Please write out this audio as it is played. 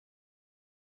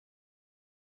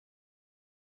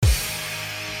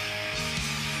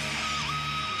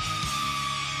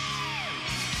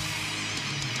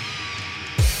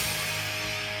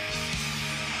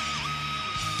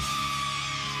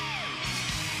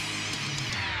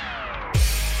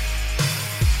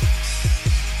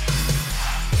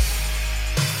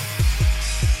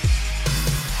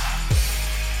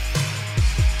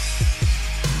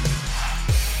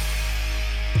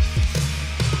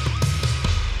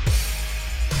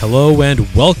Hello and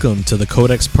welcome to the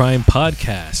Codex Prime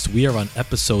podcast. We are on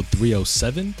episode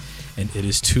 307 and it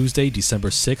is Tuesday, December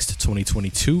 6th,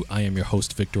 2022. I am your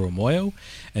host, Victor Omoyo,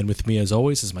 and with me as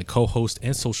always is my co-host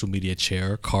and social media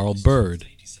chair, Carl Bird.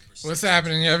 What's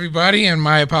happening, everybody, and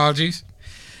my apologies.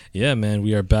 Yeah, man,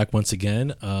 we are back once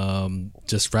again.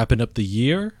 Just wrapping up the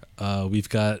year. We've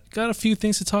got a few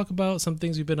things to talk about, some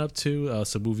things we've been up to,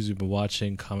 some movies we've been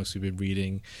watching, comics we've been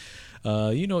reading.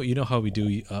 You know how we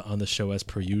do on the show as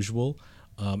per usual.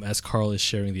 As Carl is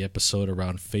sharing the episode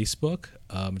around Facebook,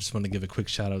 I just want to give a quick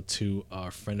shout out to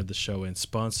our friend of the show and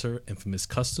sponsor, Infamous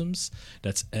Customs.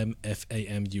 That's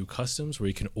MFAMU Customs, where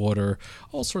you can order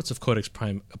all sorts of Codex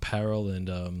Prime apparel and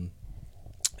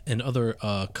other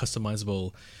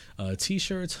customizable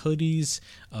T-shirts, hoodies,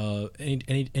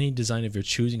 any design of your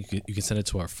choosing. You can send it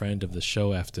to our friend of the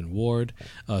show, Afton Ward,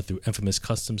 through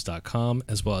infamouscustoms.com,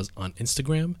 as well as on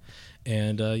Instagram.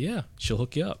 And yeah, she'll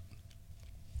hook you up.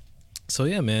 So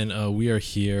yeah, man, we are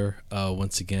here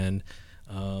once again.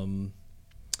 Man,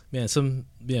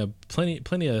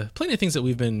 plenty of things that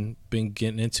we've been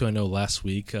getting into. I know last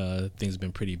week things have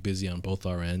been pretty busy on both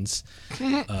our ends.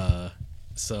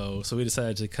 So we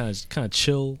decided to kind of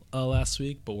chill last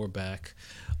week, but we're back.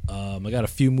 I got a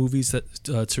few movies that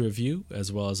to review,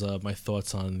 as well as my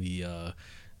thoughts on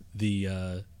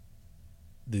the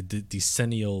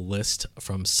decennial list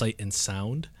from Sight and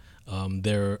Sound.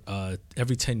 They're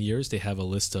every 10 years they have a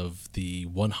list of the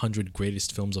 100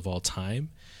 greatest films of all time,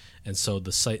 and so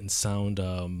the Sight and Sound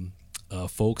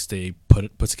folks, they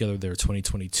put together their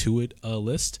 2022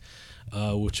 list,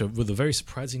 which with a very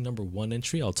surprising number one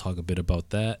entry. I'll talk a bit about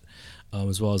that,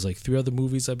 as well as like 3 other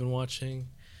movies I've been watching.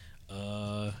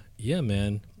 Yeah,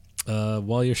 man.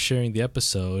 While you're sharing the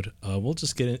episode, we'll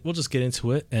just get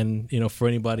into it, and for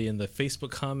anybody in the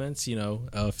Facebook comments,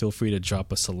 feel free to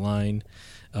drop us a line.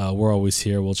 We're always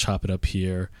here. We'll chop it up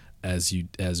here as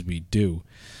we do.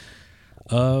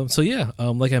 So yeah,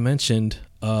 like I mentioned,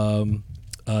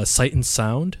 Sight and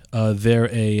Sound. They're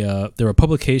a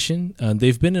publication.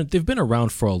 They've been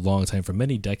around for a long time, for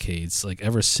many decades, like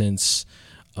ever since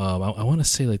I want to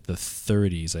say like the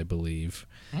 30s, I believe.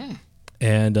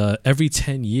 And every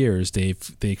 10 years, they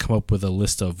come up with a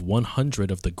list of 100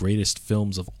 of the greatest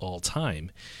films of all time.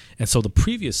 And so the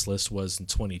previous list was in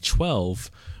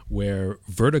 2012, where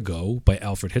Vertigo by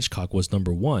Alfred Hitchcock was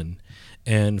number 1.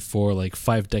 And for like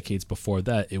 5 decades before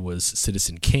that, it was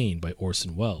Citizen Kane by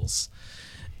Orson Welles.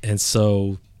 And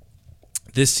so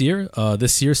this year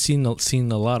seen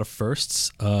a lot of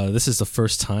firsts. This is the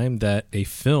first time that a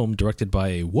film directed by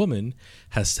a woman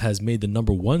has made the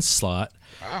number 1 slot.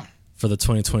 Wow. For the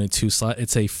 2022 slot.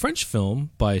 It's a French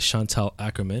film by Chantal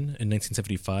Akerman in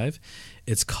 1975.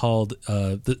 It's called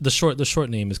the short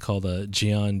name is called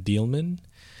Jeanne Dielman,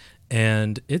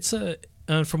 and it's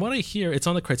from what I hear, it's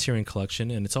on the Criterion Collection,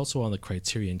 and it's also on the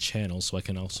Criterion Channel, so I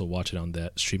can also watch it on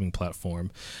that streaming platform.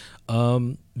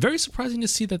 Very surprising to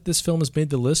see that this film has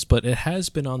made the list, but it has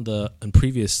been on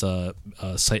previous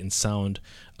Sight and Sound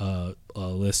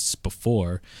lists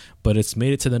before, but it's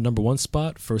made it to the number 1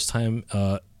 spot. First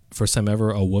time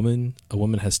ever a woman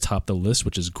has topped the list,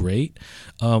 which is great.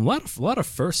 A lot of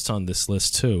firsts on this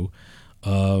list too.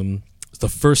 It's the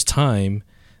first time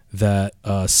that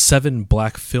 7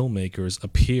 black filmmakers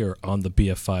appear on the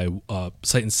BFI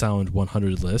Sight and Sound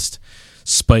 100 list.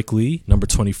 Spike Lee, number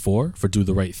 24, for Do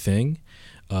the Right Thing.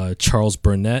 Charles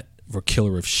Burnett for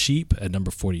Killer of Sheep at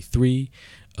number 43.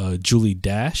 Julie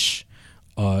Dash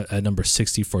at number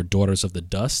 60 for Daughters of the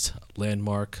Dust,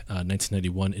 landmark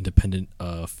 1991 independent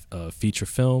feature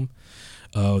film.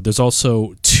 There's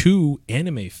also 2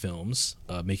 anime films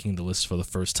making the list for the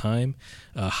first time.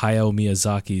 Hayao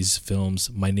Miyazaki's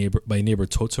films My Neighbor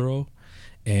Totoro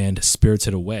and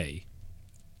Spirited Away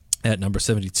at number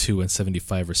 72 and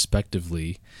 75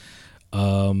 respectively.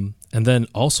 And then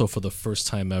also for the first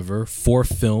time ever, 4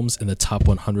 films in the top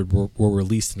 100 were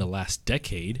released in the last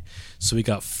decade. So we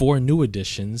got 4 new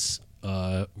additions,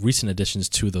 recent additions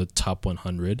to the top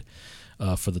 100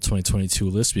 for the 2022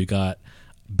 list. We got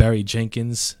Barry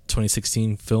Jenkins'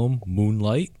 2016 film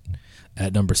Moonlight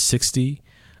at number 60.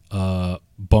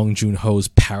 Bong Joon-ho's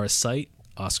Parasite,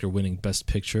 Oscar-winning Best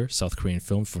Picture, South Korean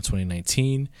film from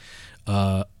 2019.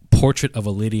 Portrait of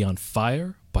a Lady on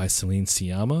Fire by Celine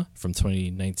Sciamma from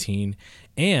 2019,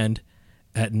 and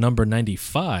at number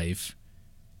 95,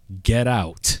 Get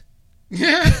Out.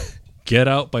 Get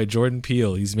Out by Jordan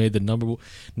Peele. He's made the number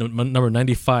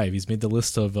 95. He's made the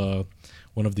list of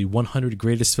one of the 100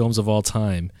 greatest films of all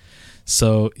time.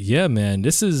 So yeah, man,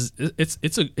 it's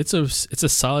a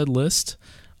solid list.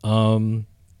 I'm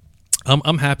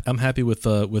happy with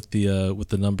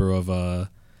the number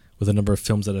of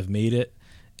films that have made it.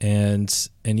 and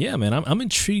yeah, man, I'm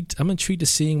intrigued. I'm intrigued to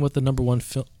seeing what the number one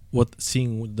film.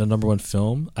 Seeing the number one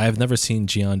film. I have never seen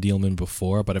John Dielman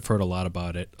before, but I've heard a lot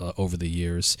about it over the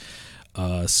years.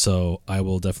 So I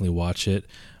will definitely watch it.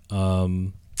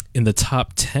 In the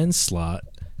top 10 slot,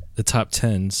 the top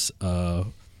 10s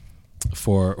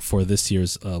for this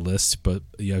year's list, but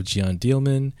you have John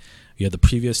Dielman, you had the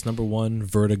previous number one,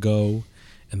 Vertigo,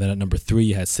 and then at number 3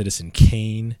 you had Citizen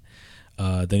Kane.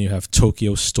 Then you have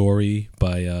Tokyo Story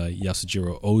by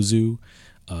Yasujiro Ozu.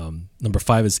 Number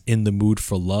 5 is In the Mood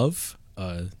for Love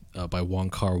by Wong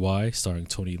Kar-wai, starring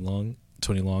Tony Leung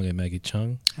and Maggie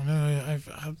Cheung.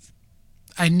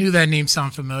 I knew that name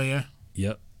sounded familiar.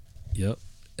 Yep.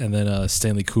 And then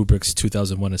Stanley Kubrick's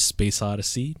 2001: A Space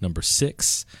Odyssey, number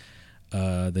 6.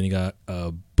 Then you got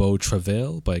Beau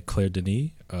Travail by Claire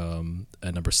Denis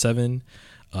at number 7.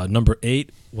 Number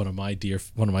 8, one of my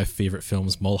favorite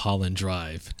films, Mulholland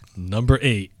Drive. Number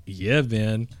 8, yeah,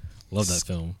 man, love that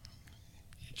film.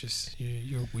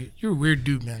 You're a weird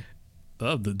dude, man.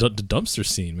 The dumpster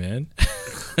scene, man.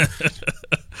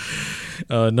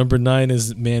 Number 9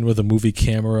 is Man with a Movie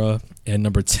Camera, and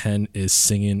number 10 is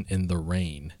Singing in the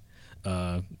Rain.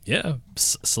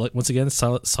 Once again,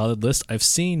 solid list. I've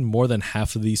seen more than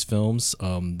half of these films.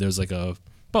 There's like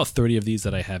about 30 of these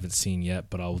that I haven't seen yet,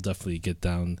 but I'll definitely get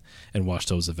down and watch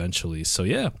those eventually. So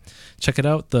yeah, check it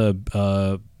out. The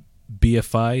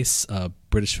BFI,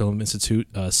 British Film Institute,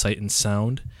 Sight and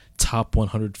Sound top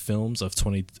 100 films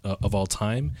of all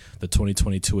time, the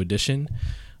 2022 edition.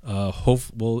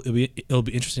 It'll be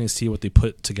interesting to see what they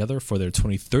put together for their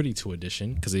 2032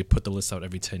 edition, because they put the list out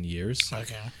every 10 years.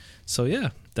 Okay. So yeah,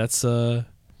 that's what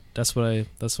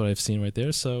I've seen right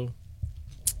there. So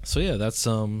yeah, that's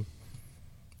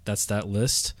that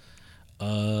list.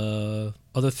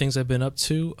 Other things I've been up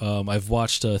to. I've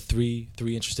watched three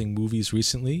interesting movies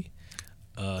recently.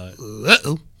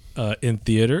 In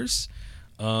theaters.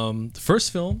 The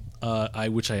first film,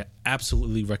 which I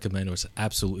absolutely recommend, which I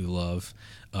absolutely love,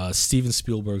 Steven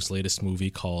Spielberg's latest movie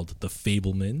called The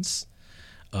Fabelmans.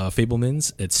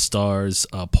 Fabelmans. It stars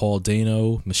Paul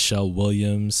Dano, Michelle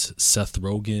Williams, Seth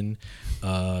Rogen,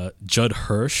 Judd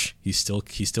Hirsch. He's still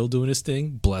doing his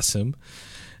thing. Bless him.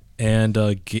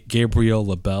 And Gabriel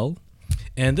LaBelle.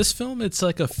 And this film, it's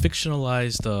like a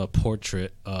fictionalized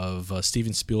portrait of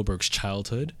Steven Spielberg's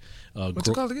childhood. What's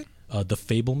it called again? The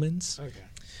Fabelmans. Okay.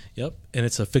 Yep, and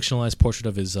it's a fictionalized portrait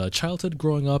of his childhood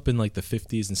growing up in like the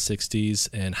 50s and 60s,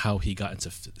 and how he got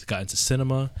into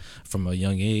cinema from a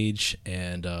young age,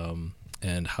 and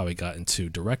how he got into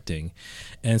directing.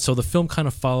 And so the film kind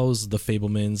of follows the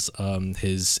Fabelmans,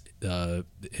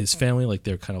 his family, like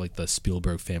they're kind of like the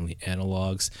Spielberg family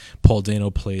analogs. Paul Dano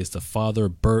plays the father,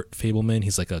 Bert Fabelman.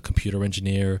 He's like a computer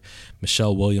engineer.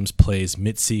 Michelle Williams plays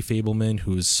Mitzi Fabelman,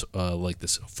 who's like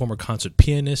this former concert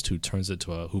pianist who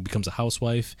who becomes a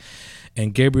housewife.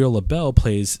 And Gabriel LaBelle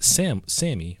plays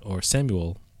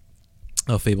Samuel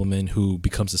Fabelman, who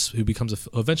eventually becomes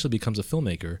a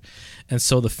filmmaker. And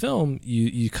so the film,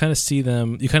 you kind of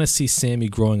see Sammy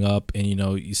growing up, and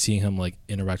you see him like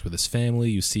interact with his family.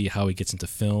 You see how he gets into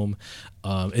film.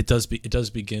 It does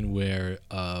begin where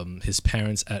his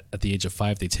parents at the age of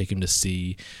 5, they take him to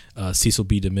see Cecil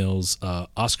B. DeMille's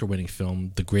Oscar-winning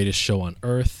film, The Greatest Show on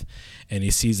Earth, and he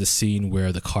sees a scene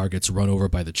where the car gets run over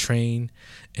by the train,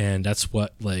 and that's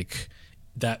what like.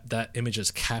 That image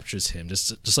just captures him,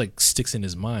 just like sticks in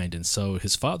his mind. And so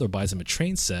his father buys him a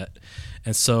train set,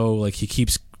 and so like he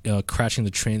keeps crashing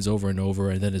the trains over and over.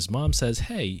 And then his mom says,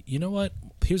 "Hey, you know what?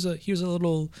 Here's a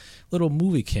little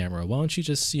movie camera. Why don't you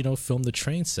just film the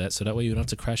train set, so that way you don't have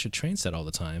to crash your train set all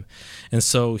the time?" And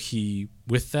so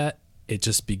with that, it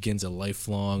just begins a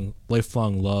lifelong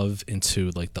love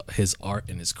into like his art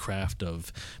and his craft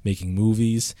of making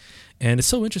movies. And it's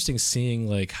so interesting seeing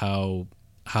like how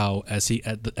as he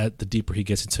at the deeper he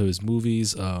gets into his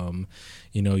movies,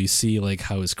 you see like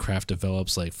how his craft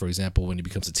develops. Like for example, when he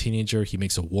becomes a teenager, he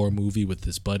makes a war movie with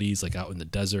his buddies like out in the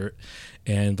desert,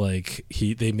 and like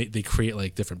they create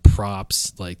like different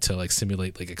props like to like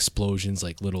simulate like explosions,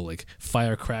 like little like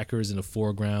firecrackers in the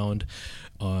foreground.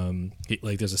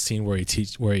 Like there's a scene where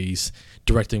he's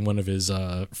directing one of his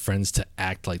friends to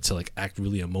act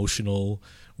really emotional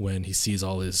when he sees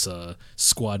all his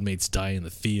squad mates die in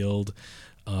the field.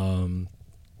 And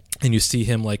you see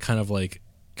him kind of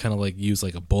use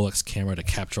like a Bolex camera to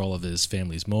capture all of his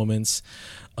family's moments.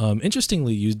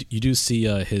 Interestingly, you do see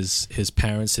his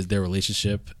parents, their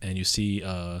relationship, and you see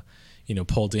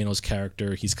Paul Dano's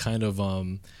character. He's kind of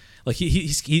like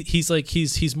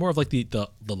he's more of like the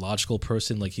logical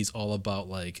person. Like he's all about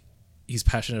like he's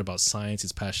passionate about science.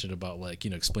 He's passionate about like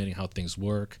explaining how things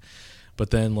work. But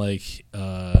then like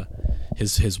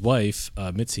his wife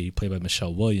Mitzi, played by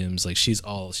Michelle Williams, like she's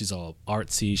all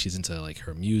artsy. She's into like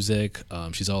her music.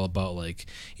 She's all about like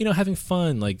having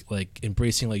fun, like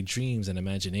embracing like dreams and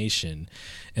imagination.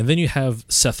 And then you have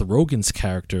Seth Rogen's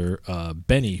character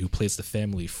Benny, who plays the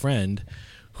family friend,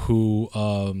 who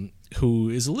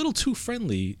is a little too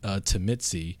friendly to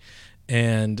Mitzi,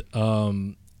 and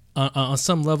on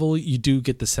some level, you do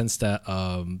get the sense that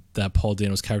that Paul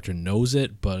Dano's character knows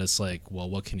it, but it's like, well,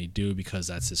 what can he do? Because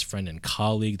that's his friend and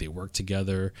colleague. They work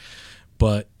together.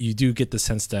 But you do get the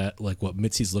sense that like what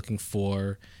Mitzi's looking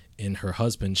for in her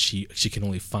husband, she can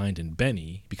only find in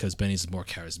Benny, because Benny's more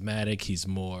charismatic. He's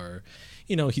more,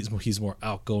 he's more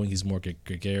outgoing. He's more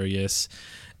gregarious.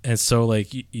 And so,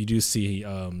 like, you do see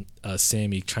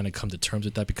Sammy trying to come to terms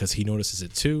with that, because he notices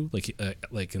it too.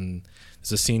 Like in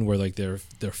there's a scene where like they're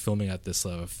filming at this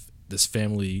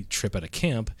family trip at a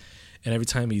camp, and every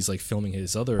time he's like filming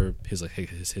his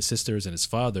sisters and his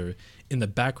father, in the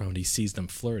background he sees them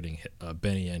flirting,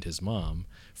 Benny and his mom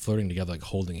flirting together, like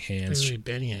holding hands.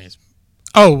 Benny and his.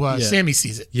 Oh, Yeah. Sammy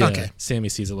sees it. Yeah, Okay. Sammy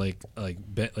sees it like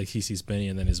he sees Benny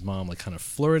and then his mom like kind of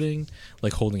flirting,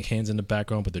 like holding hands in the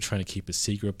background, but they're trying to keep it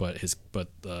secret. But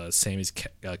Sammy's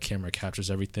camera captures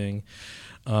everything.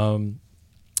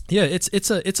 Yeah,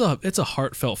 it's a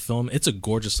heartfelt film. It's a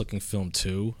gorgeous looking film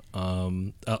too.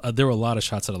 There were a lot of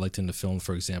shots that I liked in the film.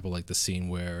 For example, like the scene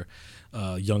where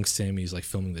young Sammy's like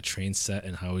filming the train set,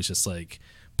 and how he's just like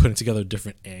putting together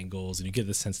different angles, and you get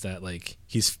the sense that like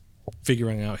he's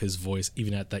figuring out his voice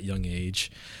even at that young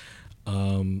age.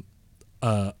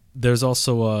 There's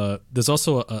also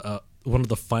one of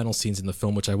the final scenes in the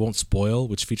film, which I won't spoil,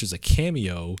 which features a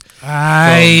cameo.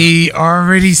 I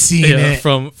already seen it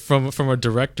from a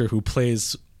director who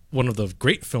plays one of the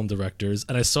great film directors,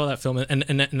 and I saw that film,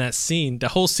 and that scene, the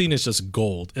whole scene is just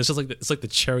gold. It's just like it's like the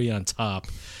cherry on top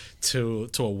to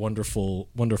a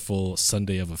wonderful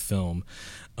Sunday of a film.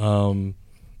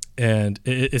 And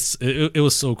it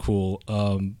was so cool.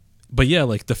 But yeah,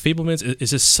 like The Fabelmans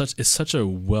is such a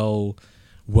well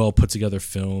put together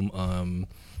film.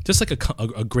 Just like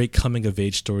a great coming of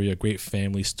age story, a great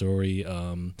family story.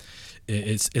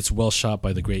 It's well shot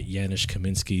by the great Janusz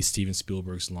Kaminski, Steven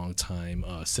Spielberg's longtime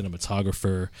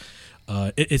cinematographer.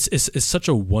 It's such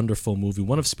a wonderful movie,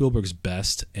 one of Spielberg's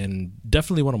best, and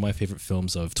definitely one of my favorite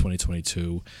films of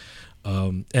 2022.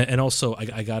 And also,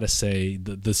 I gotta say,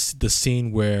 the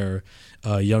scene where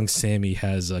young Sammy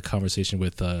has a conversation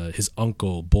with his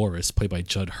uncle Boris, played by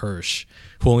Judd Hirsch,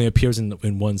 who only appears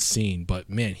in one scene, but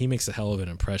man, he makes a hell of an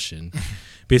impression.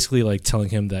 Basically, like telling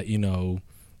him that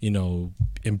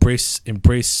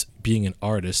embrace being an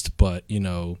artist, but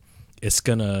it's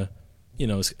gonna you're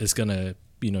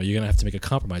gonna have to make a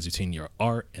compromise between your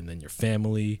art and then your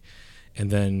family,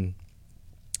 and then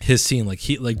his scene, like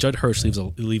Judd Hirsch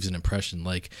leaves an impression.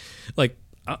 I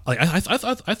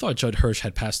thought Judd Hirsch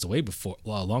had passed away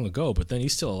long ago, but then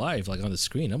he's still alive, like on the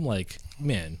screen. I'm like,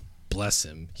 man, bless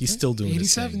him. He's still doing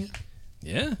his thing.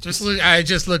 Yeah. I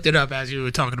just looked it up as you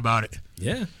were talking about it.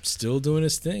 Yeah, still doing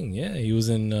his thing. Yeah, he was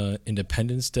in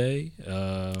Independence Day.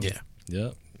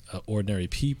 Yeah. Ordinary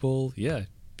People. Yeah,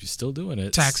 he's still doing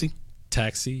it. Taxi.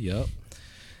 Yep.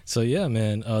 So yeah,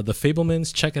 man, The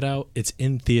Fabelmans, check it out. It's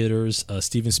in theaters.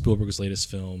 Steven Spielberg's latest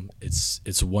film.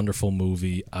 It's a wonderful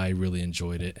movie. I really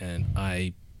enjoyed it, and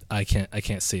I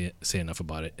can't say enough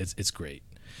about it. It's great.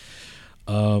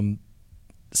 So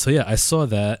yeah, I saw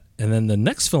that, and then the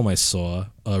next film I saw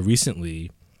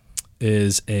recently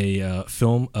is a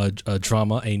film, a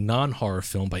drama, a non-horror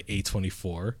film by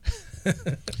A24.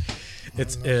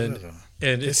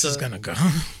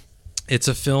 It's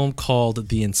a film called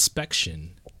The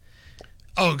Inspection.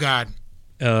 Oh God.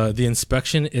 The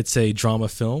Inspection. It's a drama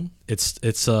film.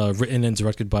 It's written and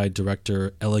directed by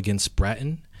director Elegance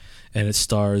Bratton, and it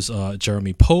stars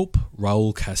Jeremy Pope,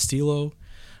 Raul Castillo,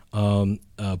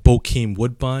 Bokeem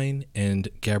Woodbine, and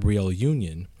Gabrielle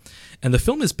Union. And the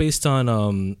film is based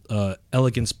on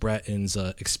Elegance Bratton's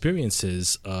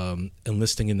experiences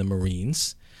enlisting in the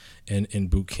Marines and in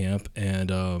boot camp, and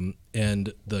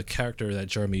the character that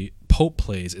Jeremy Pope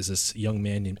plays is this young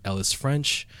man named Ellis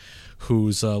French,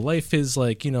 whose life is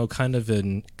like kind of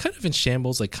in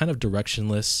shambles, like kind of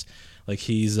directionless. Like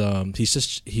he's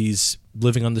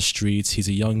living on the streets. He's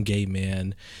a young gay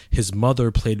man. His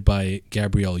mother, played by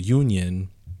Gabrielle Union,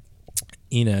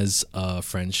 Inez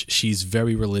French, she's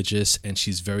very religious and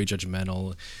she's very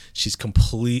judgmental. She's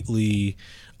completely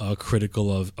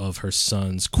critical of her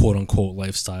son's quote unquote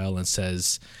lifestyle, and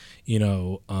says, you're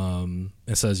no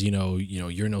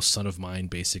son of mine,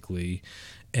 basically.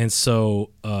 And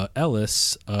so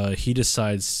Ellis, he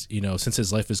decides, since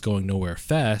his life is going nowhere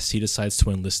fast, he decides to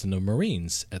enlist in the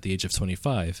Marines at the age of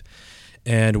 25.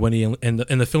 And when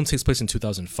the film takes place in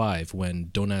 2005, when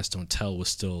Don't Ask, Don't Tell was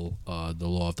still the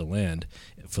law of the land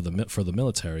for the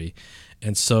military.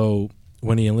 And so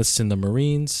when he enlists in the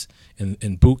Marines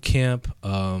in boot camp,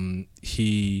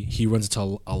 he runs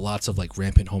into lots of like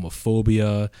rampant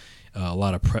homophobia, a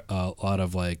lot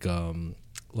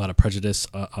of prejudice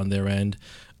on their end.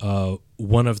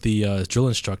 One of the drill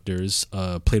instructors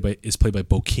played by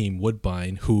Bokeem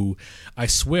Woodbine, who I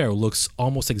swear looks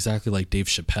almost exactly like Dave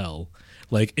Chappelle.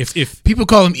 Like if People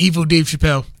call him Evil Dave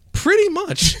Chappelle. pretty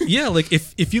much, yeah. Like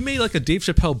if you made like a Dave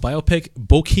Chappelle biopic,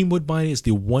 Bokeem Woodbine is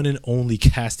the one and only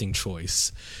casting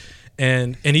choice.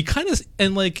 And he kind of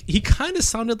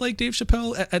sounded like Dave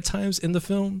Chappelle at times in the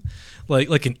film,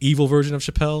 like an evil version of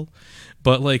Chappelle.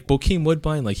 But like Bokeem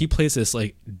Woodbine, like he plays this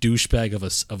like douchebag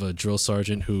of a drill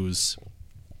sergeant who's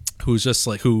just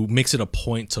like, who makes it a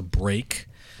point to break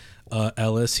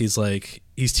Ellis. He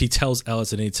tells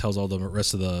Ellis, and he tells all the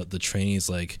rest of the trainees,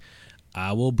 like,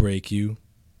 I will break you,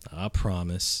 I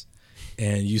promise.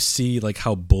 And you see like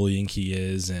how bullying he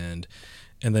is, and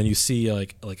then you see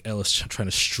like Ellis trying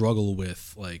to struggle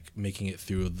with like making it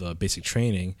through the basic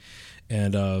training.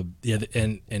 And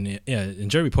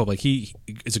Jeremy Pope, like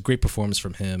it's a great performance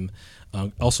from him.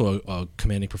 Also a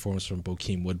commanding performance from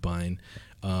Bokeem Woodbine,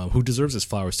 who deserves his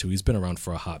flowers too. He's been around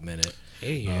for a hot minute.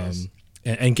 Hey, yes.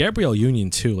 And Gabrielle Union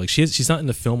too. Like she's not in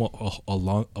the film a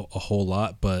whole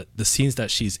lot, but the scenes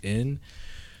that she's in,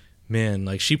 man,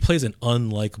 like she plays an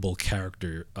unlikable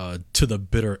character to the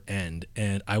bitter end.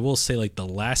 And I will say, like, the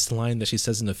last line that she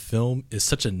says in the film is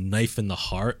such a knife in the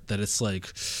heart that it's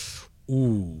like,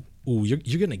 ooh,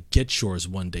 you're gonna get yours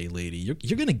one day, lady.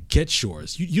 You're gonna get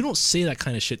yours. You don't say that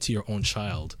kind of shit to your own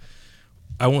child.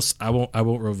 I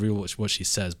won't reveal what she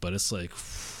says, but it's like,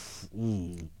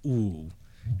 ooh,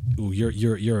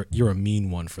 you're a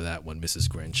mean one for that one, Mrs.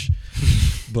 Grinch.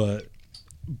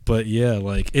 but yeah,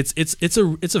 like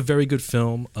it's a very good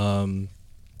film. And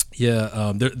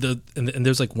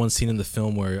there's like one scene in the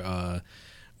film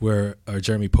where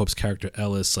Jeremy Pope's character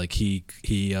Ellis, like he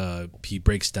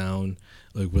breaks down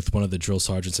like with one of the drill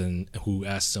sergeants, and who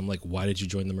asks him like, why did you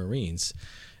join the Marines?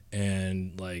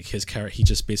 And like his character, he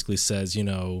just basically says,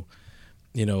 all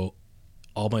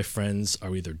my friends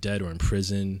are either dead or in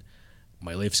prison.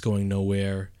 My life's going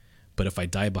nowhere, but if I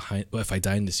die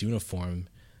in this uniform,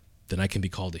 then I can be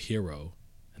called a hero.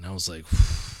 And I was like,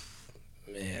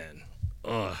 man,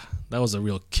 that was a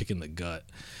real kick in the gut.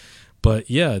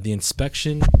 But yeah, The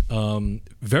Inspection,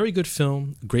 very good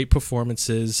film, great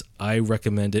performances. I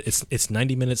recommend it. It's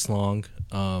 90 minutes long.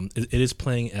 It is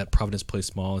playing at Providence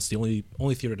Place Mall. It's the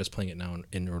only theater that's playing it now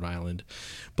in Rhode Island.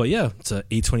 But yeah, it's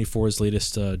A24's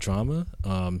latest drama.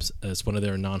 It's one of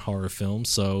their non-horror films.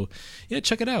 So yeah,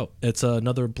 check it out. It's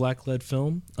another black-led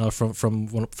film from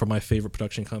my favorite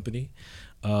production company.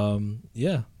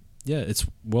 Yeah, it's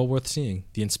well worth seeing.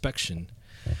 The Inspection.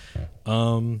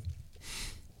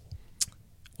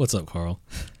 What's up, Carl?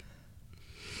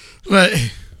 But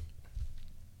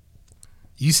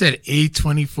you said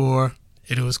A24,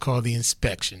 and it was called The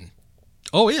Inspection.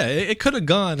 Oh yeah, it could have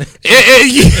gone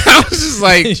I was just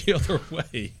like the other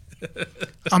way.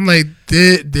 I'm like,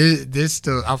 this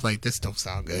still. I was like, this don't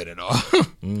sound good at all.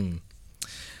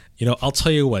 I'll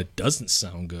tell you what doesn't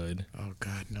sound good. Oh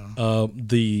God, no.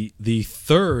 The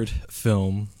third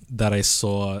film that I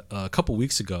saw a couple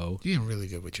weeks ago. You're doing really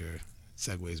good with your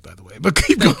segues, by the way, but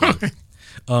keep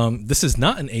going. This is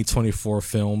not an A24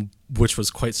 film, which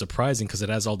was quite surprising because it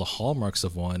has all the hallmarks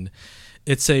of one.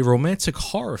 It's a romantic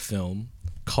horror film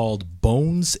called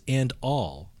Bones and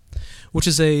All, which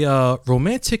is a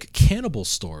romantic cannibal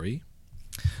story.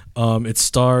 It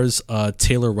stars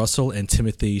Taylor Russell and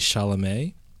Timothée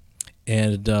Chalamet,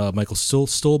 and Michael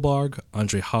Stuhlbarg,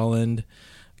 Andre Holland,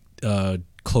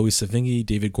 Chloe Sevigny,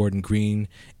 David Gordon Green,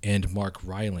 and Mark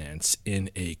Rylance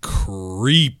in a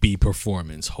creepy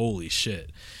performance. Holy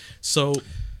shit. So,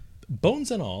 Bones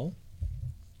and All,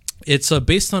 it's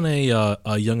based on a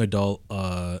young adult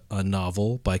a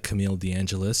novel by Camille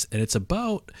DeAngelis, and it's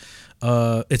about,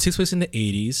 it takes place in the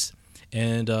 80s,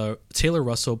 and Taylor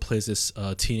Russell plays this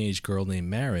teenage girl named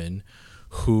Marin,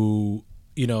 who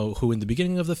in the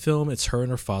beginning of the film, it's her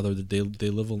and her father that they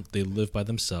live by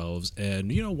themselves,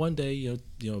 and one day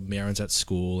Marin's at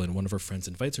school and one of her friends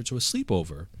invites her to a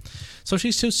sleepover, so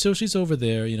she's over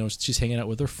there, she's hanging out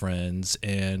with her friends,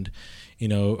 and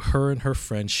her and her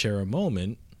friend share a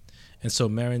moment, And so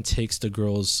Marin takes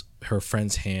her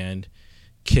friend's hand,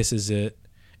 kisses it,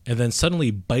 and then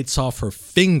suddenly bites off her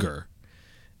finger.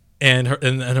 And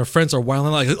her friends are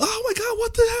wilding like, oh my God,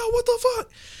 what the hell? What the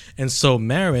fuck? And so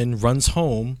Marin runs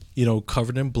home,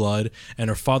 covered in blood, and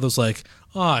her father's like,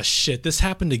 oh shit, this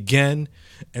happened again.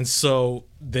 And so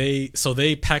they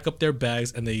pack up their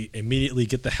bags and they immediately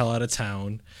get the hell out of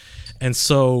town. And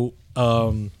so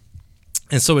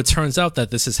it turns out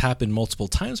that this has happened multiple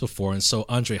times before. And so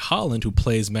Andre Holland, who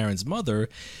plays Marin's mother,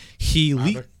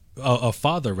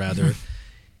 father rather,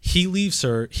 he leaves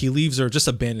her, just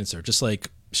abandons her, just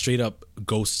like straight up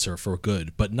ghosts her for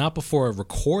good, but not before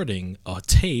recording a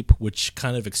tape which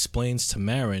kind of explains to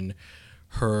Marin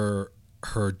her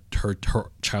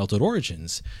childhood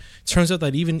origins. Turns out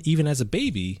that even as a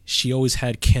baby, she always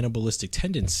had cannibalistic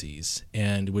tendencies,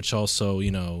 and which also,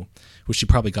 which she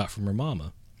probably got from her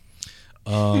mama.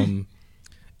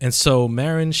 And so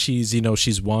Marin,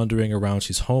 she's wandering around,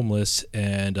 she's homeless,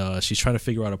 and she's trying to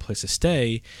figure out a place to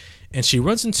stay. And she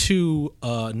runs into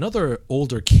another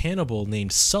older cannibal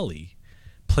named Sully,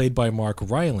 played by Mark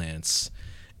Rylance.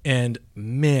 And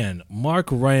man, Mark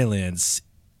Rylance,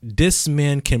 this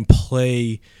man can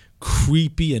play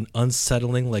creepy and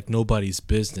unsettling like nobody's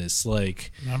business.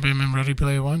 Like, remember him in Ready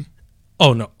Player One?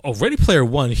 Oh no! Oh, Ready Player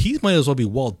One. He might as well be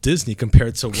Walt Disney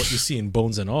compared to what you see in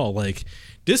Bones and All. Like,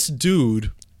 this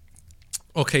dude.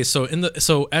 Okay, so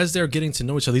as they're getting to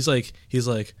know each other, he's like,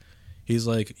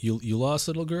 you lost,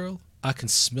 little girl? I can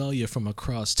smell you from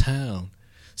across town.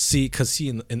 See, because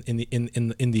in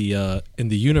the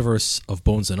universe of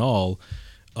Bones and All,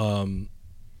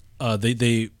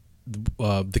 the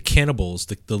cannibals,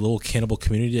 the little cannibal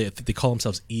community, I think they call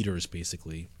themselves eaters.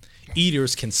 Basically,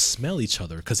 eaters can smell each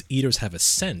other because eaters have a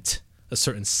certain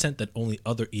scent that only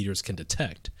other eaters can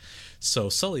detect. So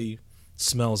Sully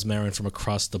smells Marin from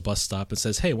across the bus stop and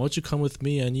says, "Hey, why don't you come with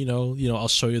me and I'll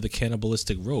show you the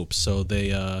cannibalistic ropes." So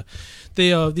they're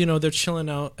chilling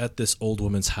out at this old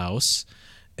woman's house,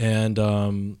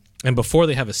 and before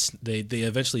they have they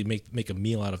eventually make a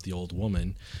meal out of the old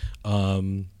woman,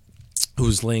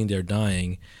 who's laying there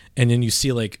dying, and then you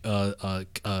see like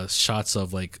shots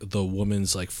of like the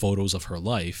woman's like photos of her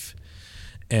life,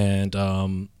 and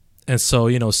so,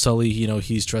 Sully,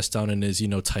 he's dressed down in his,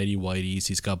 tidy whities.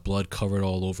 He's got blood covered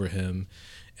all over him.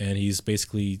 And he's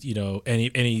basically,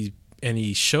 and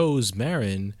he shows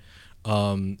Marin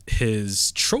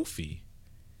his trophy.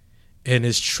 And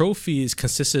his trophy is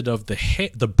consisted of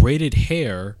the braided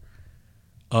hair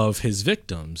of his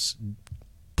victims,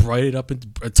 braided up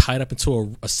and tied up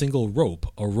into a single rope,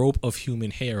 a rope of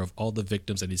human hair of all the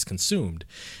victims that he's consumed.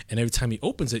 And every time he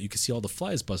opens it, you can see all the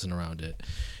flies buzzing around it.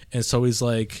 And so he's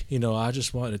like, I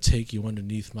just wanted to take you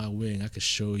underneath my wing. I could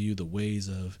show you the ways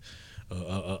of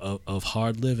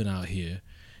hard living out here.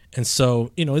 And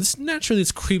so, it's naturally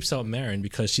this creeps out Marin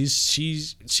because she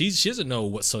doesn't know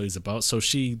what Sully's about. So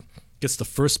she gets the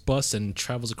first bus and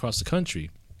travels across the country.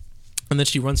 And then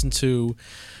she runs into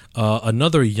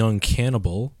another young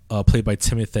cannibal, played by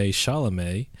Timothée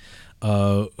Chalamet,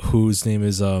 whose name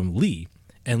is Lee.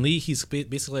 And Lee, he's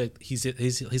basically like,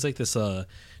 he's like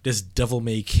this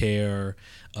devil-may-care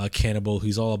cannibal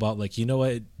who's all about like,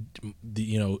 what,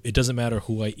 it doesn't matter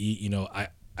who I eat,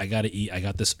 I gotta eat, I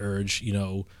got this urge,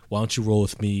 why don't you roll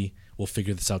with me? We'll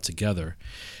figure this out together.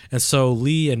 And so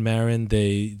Lee and Marin,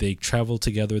 they travel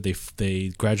together,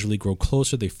 they gradually grow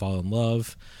closer, they fall in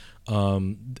love,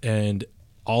 and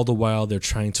all the while they're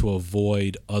trying to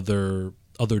avoid other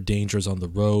dangers on the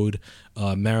road.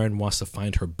 Marin wants to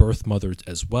find her birth mother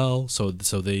as well, so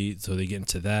they get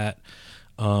into that.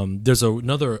 There's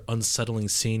another unsettling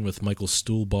scene with Michael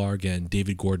Stuhlbarg and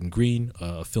David Gordon Green,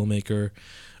 a filmmaker.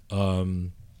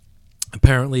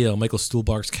 Apparently, Michael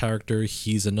Stuhlbarg's character,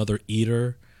 he's another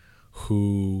eater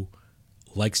who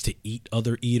likes to eat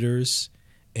other eaters,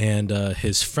 and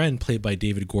his friend, played by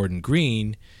David Gordon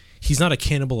Green, he's not a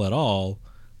cannibal at all,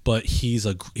 but he's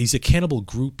a cannibal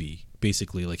groupie.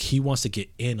 Basically, like he wants to get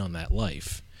in on that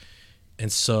life,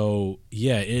 and so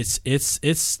yeah, this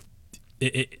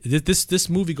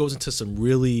movie goes into some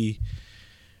really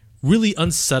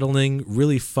unsettling,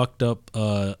 really fucked up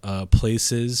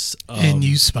places. And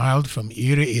you smiled from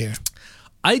ear to ear.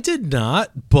 I did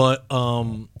not, but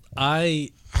I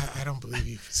don't believe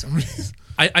you for some reason.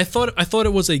 I thought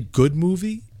it was a good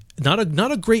movie, not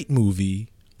a great movie,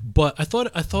 but I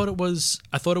thought it was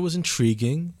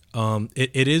intriguing.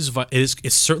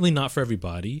 It's certainly not for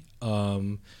everybody.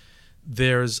 I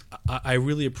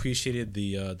really appreciated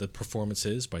the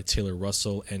performances by Taylor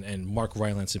Russell and Mark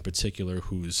Rylance in particular,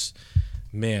 who's,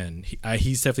 man,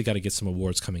 he's definitely got to get some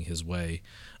awards coming his way.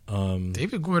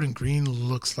 David Gordon Green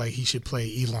looks like he should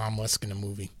play Elon Musk in a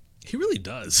movie. He really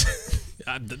does.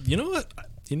 You know what?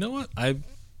 You know what?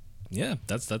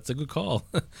 That's a good call.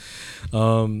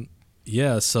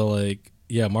 Yeah, so like,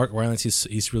 yeah, Mark Rylance,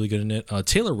 he's really good in it.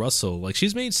 Taylor Russell, like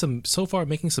she's made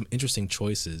making some interesting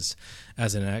choices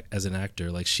as an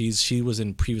actor. Like she was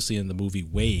previously in the movie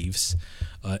Waves,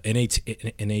 an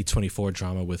A24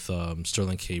 drama with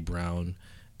Sterling K. Brown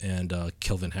and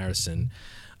Kelvin Harrison.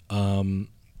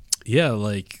 Yeah,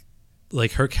 like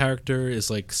her character is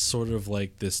like sort of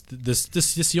like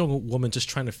this young woman just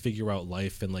trying to figure out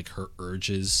life and like her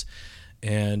urges.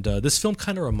 And this film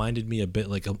kind of reminded me a bit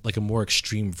like a more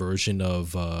extreme version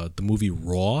of the movie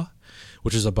Raw,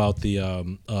 which is about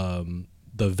the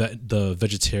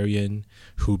vegetarian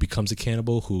who becomes a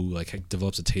cannibal who like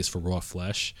develops a taste for raw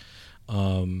flesh.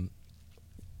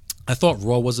 I thought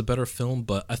Raw was a better film,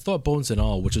 but I thought Bones and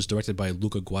All, which was directed by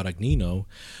Luca Guadagnino,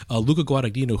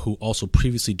 who also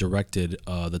previously directed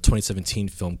the 2017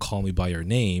 film Call Me by Your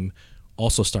Name,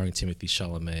 also starring Timothée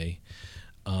Chalamet.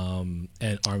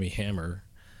 And Armie Hammer.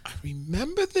 I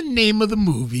remember the name of the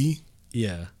movie.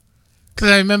 Yeah.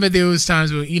 Because I remember there was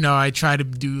times when, I try to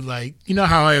do like,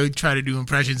 how I try to do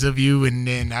impressions of you, and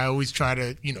then I always try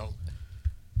to,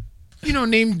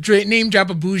 name drop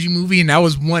a bougie movie, and that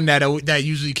was one that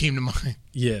usually came to mind.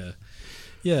 Yeah.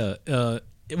 Yeah.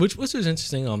 Which was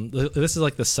interesting. This is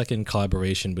like the second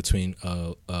collaboration between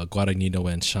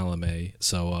Guadagnino and Chalamet.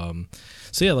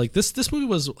 So yeah, like this movie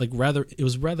was like rather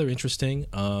interesting.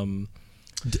 Now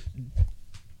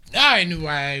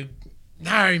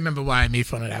I remember why I made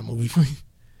fun of that movie.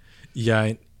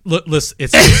 Yeah. Listen,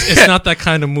 it's not that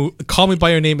kind of movie. Call Me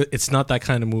by Your Name. It's not that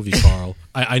kind of movie, Carl.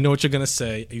 I know what you're gonna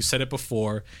say. You said it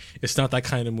before. It's not that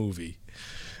kind of movie.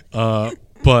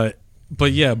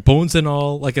 But yeah, Bones and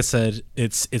All, like I said,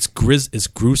 it's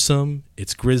gruesome,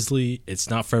 it's grisly, it's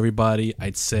not for everybody.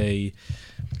 I'd say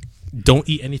don't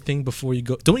eat anything before you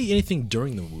go. Don't eat anything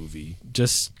during the movie.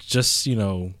 Just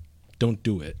don't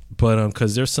do it. But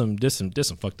because there's some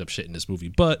fucked up shit in this movie.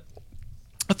 But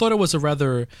I thought it was a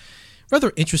rather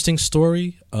interesting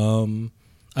story.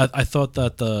 I thought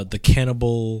that the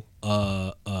cannibal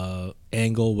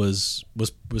angle was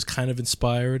kind of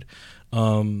inspired.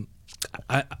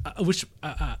 Which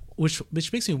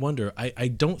makes me wonder. I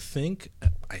don't think,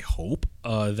 I hope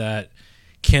that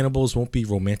cannibals won't be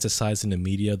romanticized in the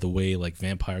media the way like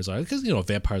vampires are, because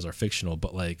vampires are fictional,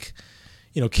 but like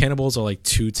cannibals are like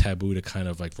too taboo to kind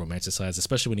of like romanticize,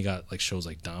 especially when you got like shows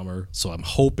like Dahmer. So I'm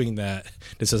hoping that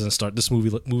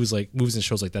movies and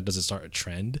shows like that doesn't start a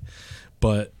trend.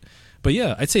 But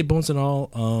yeah, I'd say Bones and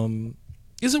All.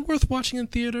 Is it worth watching in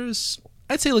theaters?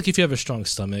 I'd say like if you have a strong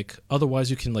stomach. Otherwise,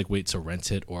 you can like wait to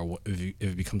rent it or if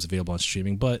it becomes available on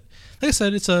streaming. But like I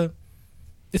said, it's an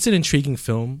intriguing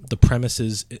film. The premise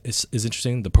is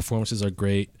interesting. The performances are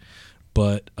great.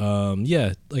 But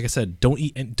yeah, like I said, don't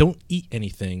eat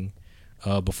anything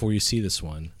before you see this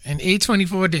one. And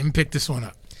A24 didn't pick this one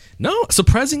up. No,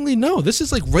 surprisingly, no. This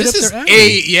is like right up their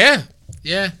alley.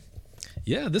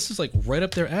 Yeah, this is like right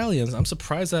up their alley. And I'm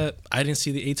surprised that I didn't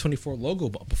see the A24 logo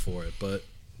before it, but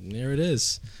there it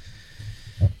is.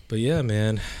 But yeah,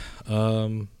 man.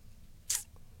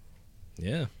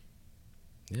 Yeah.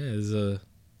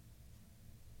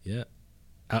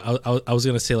 I was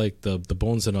gonna say like the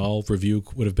Bones and All review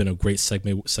would have been a great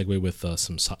segue with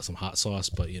some hot sauce,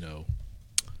 but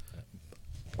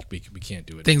we can't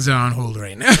do it. Things are on hold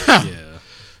right now. Yeah.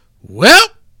 Well,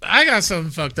 I got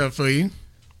something fucked up for you.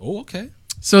 Oh, okay.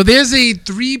 So there's a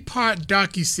 3-part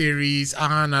docuseries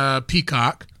on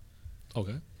Peacock.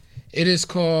 Okay. It is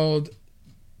called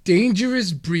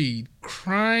Dangerous Breed: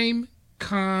 Crime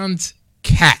Cons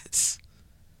Cats.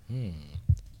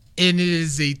 It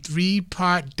is a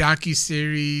 3-part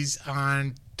docuseries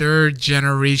on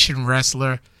third-generation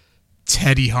wrestler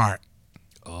Teddy Hart.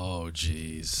 Oh,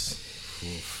 jeez.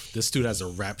 This dude has a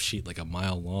rap sheet like a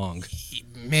mile long.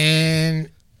 Man,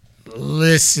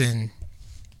 listen.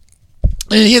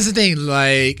 And here's the thing,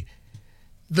 like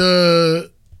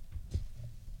the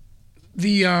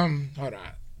hold on.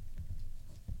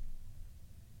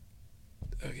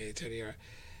 Okay, Teddy Hart.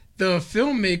 The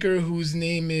filmmaker whose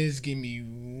name is, give me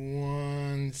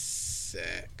one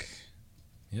sec.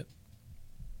 Yep.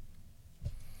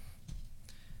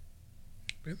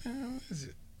 Where the hell is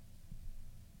it?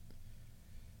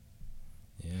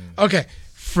 Yeah. Okay,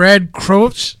 Fred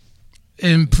Croach,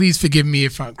 and please forgive me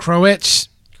if I'm Croach.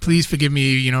 Please forgive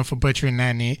me, for butchering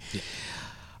that name. Yeah.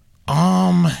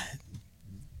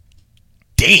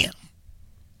 Damn.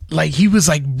 Like he was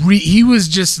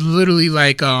just literally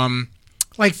like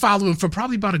following for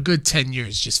probably about a good 10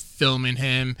 years, just filming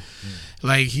him.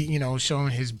 Like he,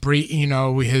 showing his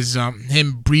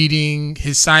him breeding.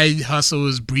 His side hustle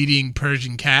is breeding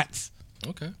Persian cats.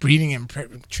 Okay. Breeding and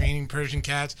training Persian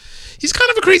cats. He's kind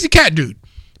of a crazy cat dude,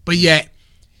 but yet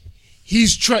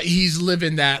he's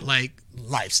living that like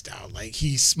lifestyle. Like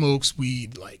he smokes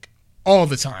weed like all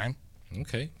the time.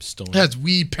 Okay. Stone. Has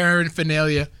weed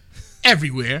paraphernalia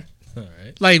everywhere. All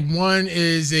right. Like one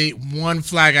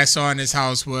flag I saw in his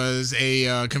house was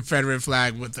a Confederate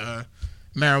flag with a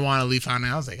marijuana leaf on it.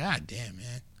 I was like, God damn,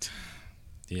 man.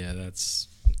 Yeah, that's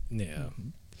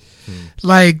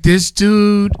Like this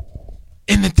dude,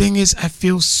 and the thing is, I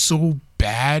feel so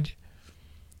bad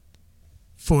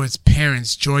for his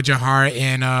parents, Georgia Hart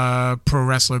and pro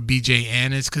wrestler BJ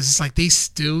Annis, because it's like they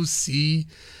still see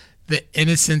the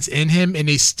innocence in him, and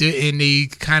they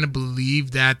kind of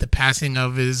believe that the passing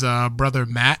of his brother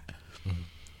Matt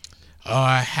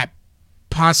had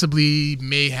possibly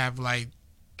may have like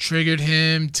triggered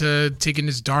him to taking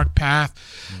this dark path.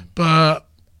 But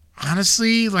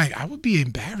honestly, like I would be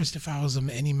embarrassed if I was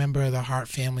any member of the Hart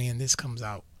family and this comes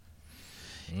out.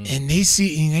 And they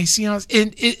see us,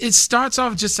 and it starts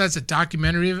off just as a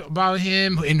documentary about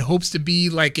him in hopes to be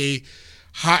like a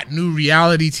hot new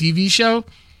reality TV show.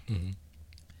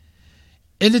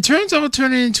 And it turns out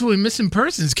turning into a missing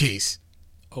persons case.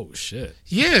 Oh shit.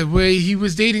 Yeah, where he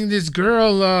was dating this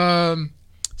girl,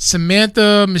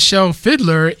 Samantha Michelle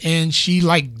Fiddler, and she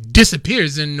like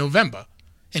disappears in November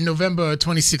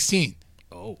 2016.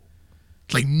 Oh.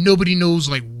 Like nobody knows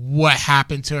like what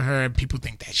happened to her. People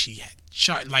think that she had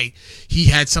shot, like he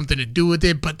had something to do with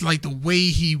it, but like the way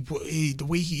he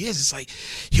is, it's like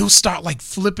he'll start like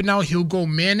flipping out, he'll go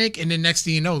manic, and then next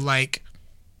thing you know, like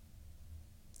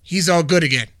he's all good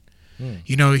again.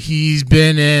 He's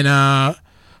been in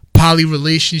poly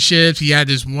relationships. He had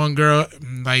this one girl,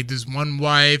 like this one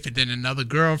wife, and then another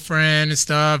girlfriend and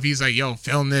stuff. He's like, yo,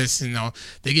 film this, they're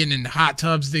getting in the hot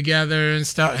tubs together and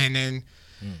stuff. And then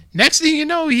next thing you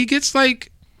know, he gets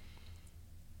like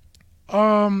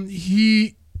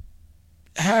he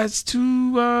has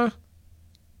two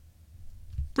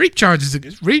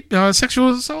sexual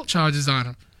assault charges on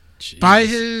him. Jeez. By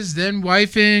his then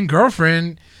wife and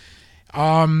girlfriend.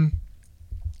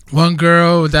 One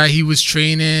girl that he was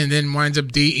training and then winds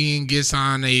up dating, gets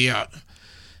on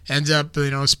ends up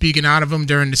speaking out of him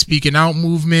during the speaking out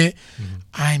movement.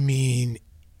 I mean,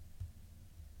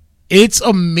 it's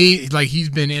amazing. Like he's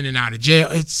been in and out of jail.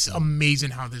 It's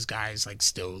amazing how this guy is like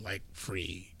still like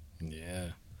free. Yeah.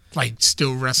 Like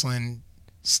still wrestling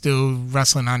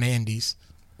on the indies.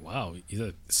 Wow,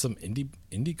 some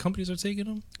indie companies are taking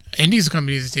him. Indies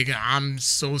companies are taking. I'm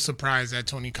so surprised that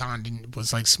Tony Khan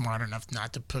was like smart enough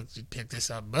not to pick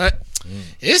this up, but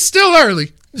it's still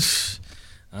early.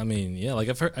 I mean, yeah, like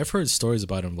I've heard stories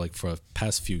about him like for the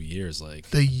past few years. Like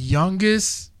the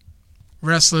youngest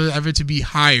wrestler ever to be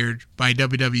hired by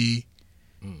WWE,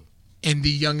 and the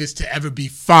youngest to ever be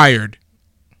fired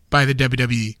by the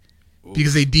WWE. Ooh.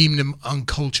 Because they deemed him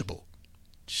uncoachable.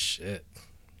 Shit.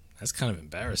 That's kind of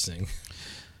embarrassing.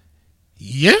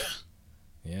 Yeah.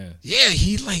 Yeah. Yeah,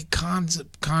 he like cons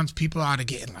people out of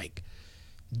getting like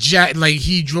like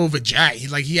he drove a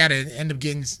he had to end up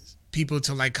getting people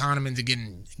to like con him into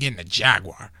getting a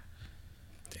Jaguar.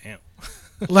 Damn.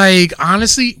 Like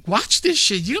honestly, watch this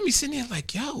shit. You're gonna be sitting there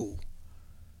like, yo,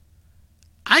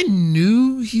 I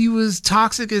knew he was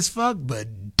toxic as fuck,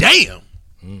 but damn.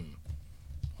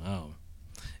 Wow.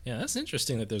 Yeah, that's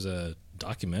interesting that there's a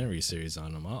documentary series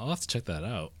on him. I'll have to check that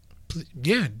out.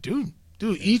 Yeah, dude.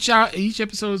 Each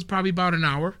episode is probably about an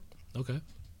hour. Okay.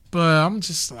 But I'm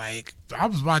just like, I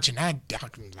was watching that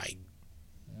documentary like,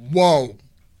 whoa.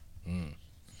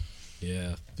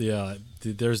 Yeah.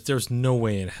 There's no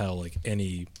way in hell like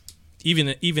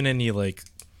even any like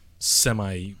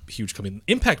semi huge company,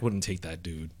 Impact wouldn't take that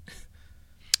dude.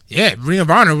 Yeah, Ring of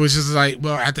Honor was just like,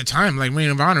 well, at the time, like Ring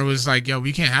of Honor was like, yo,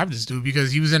 we can't have this dude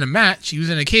because he was in a match. He was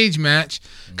in a cage match,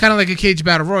 kind of like a cage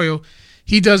battle royal.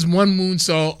 He does one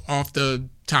moonsault off the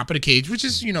top of the cage, which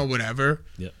is, whatever.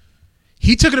 Yep.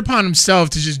 He took it upon himself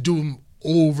to just do them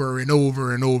over and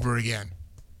over and over again.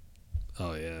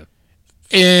 Oh, yeah.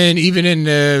 And even in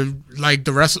the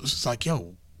wrestlers, it's like,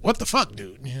 yo, what the fuck,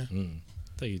 dude? Yeah. I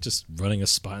think he's just running a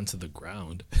spot into the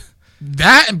ground.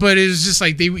 But it was just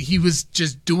like he was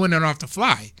just doing it off the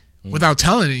fly without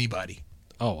telling anybody.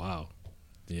 Oh, wow.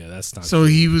 Yeah, that's not so cool.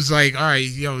 He was like, all right,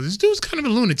 yo, this dude's kind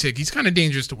of a lunatic. He's kind of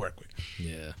dangerous to work with.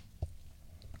 Yeah.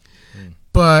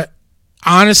 But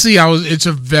honestly, it's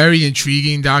a very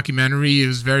intriguing documentary. It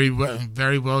was very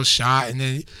well shot. And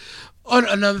then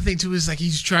another thing too is like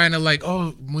he's trying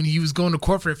to when he was going to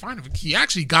court for a fine, he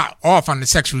actually got off on the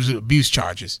sexual abuse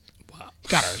charges. Wow.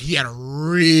 he had a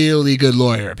really good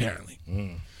lawyer apparently.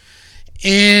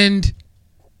 And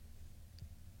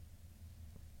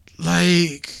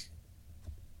like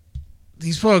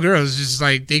these poor girls, just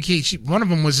like they can't. One of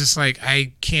them was just like,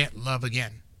 I can't love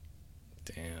again.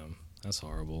 Damn, that's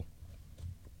horrible.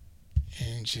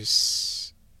 And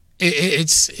just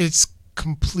it's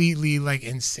completely like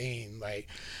insane. Like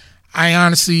I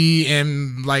honestly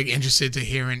am like interested to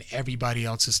hearing everybody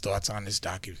else's thoughts on this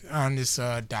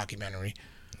documentary.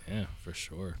 Yeah, for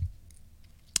sure.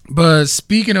 But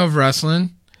speaking of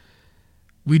wrestling,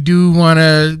 we do want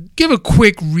to give a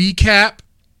quick recap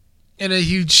and a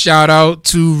huge shout out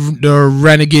to the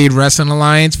Renegade Wrestling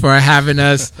Alliance for having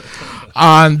us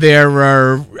on their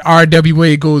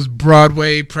RWA Goes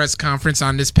Broadway press conference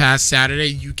on this past Saturday.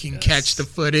 You can catch the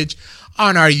footage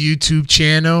on our YouTube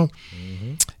channel.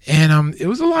 And it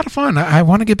was a lot of fun. I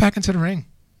want to get back into the ring.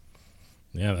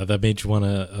 Yeah, that made you want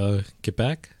to get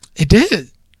back? It did.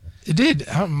 It did.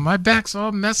 My back's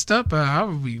all messed up. I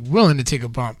would be willing to take a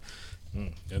bump.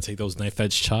 Gonna take those knife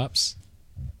edge chops?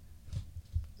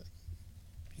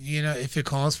 You know, if it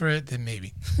calls for it, then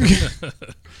maybe.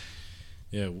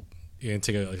 Yeah, you're gonna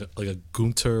take a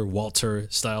Gunther Walter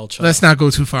style chop. Let's not go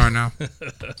too far now.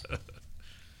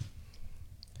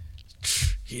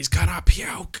 He's gonna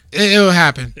puke. It'll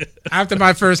happen. After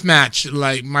my first match,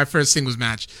 like my first singles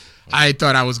match, I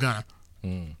thought I was gonna.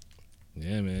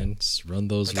 Yeah, man. Just run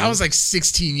those. That was like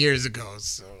 16 years ago,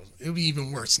 so it'll be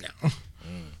even worse now.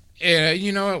 Yeah,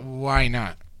 you know what? Why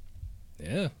not?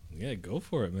 Yeah, go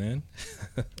for it, man.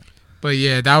 But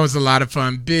yeah, that was a lot of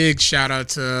fun. Big shout out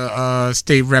to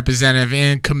State Representative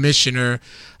and Commissioner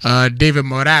David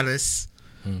Morales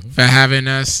for having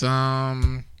us.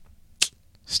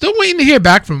 Still waiting to hear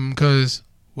back from him because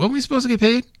weren't we supposed to get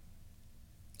paid?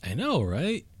 I know,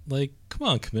 right? Like, come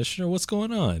on, Commissioner, what's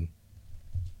going on?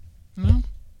 No, we're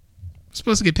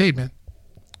supposed to get paid, man.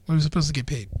 We were supposed to get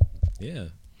paid. Yeah.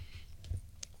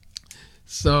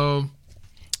 So,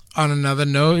 on another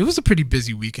note, it was a pretty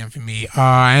busy weekend for me.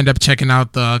 I ended up checking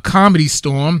out the Comedy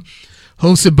Storm,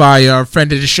 hosted by a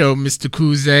friend of the show, Mr.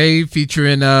 Kuze,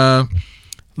 featuring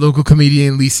local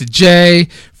comedian Lisa J,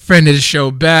 friend of the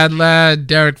show, Bad Lad,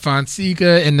 Derek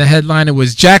Fonseca, and the headliner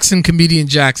was Comedian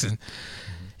Jackson.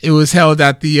 It was held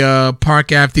at the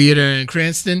Park Ave Theater in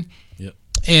Cranston. Yep.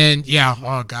 And yeah,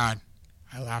 oh God,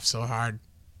 I laughed so hard.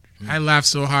 I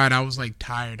was like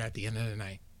tired at the end of the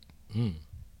night.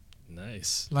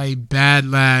 Nice. Like Bad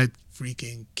Lad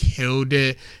freaking killed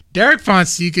it. Derek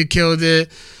Fonseca killed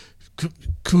it.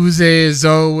 Kuze as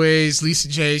always. Lisa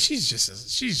J, she's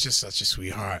just such a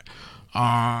sweetheart.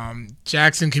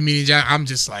 Jackson comedian Jackson, I'm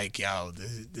just like, yo,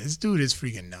 this dude is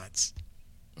freaking nuts.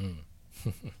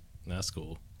 That's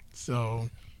cool. So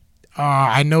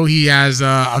I know he has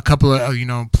a couple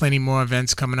of plenty more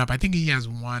events coming up. I think he has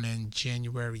one in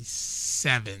January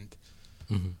 7th.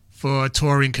 For a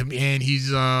touring and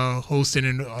he's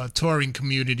hosting a touring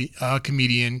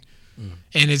comedian,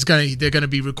 and they're gonna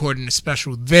be recording a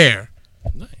special there.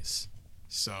 Nice.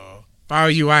 So if I were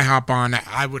you, I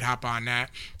would hop on that.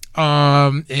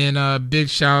 And big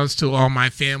shouts to all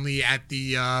my family at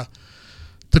the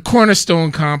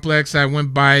Cornerstone Complex. I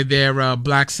went by their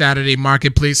Black Saturday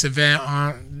Marketplace event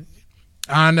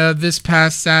on this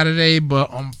past Saturday,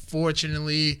 but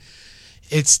unfortunately,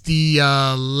 it's the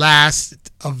last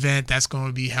event that's going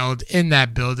to be held in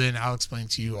that building. I'll explain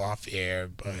to you off air,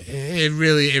 but it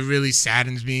really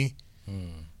saddens me.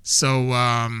 So,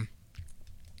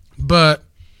 but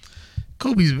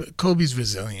Kobe's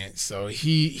resilient, so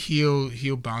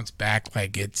he'll bounce back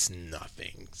like it's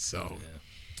nothing. So,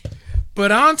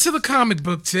 but on to the comic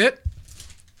book tip.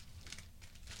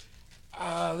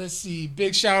 Let's see.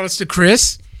 Big shout outs to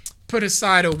Chris. Put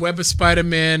aside a Web of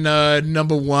Spider-Man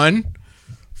 #1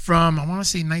 from, I want to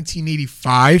say,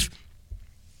 1985.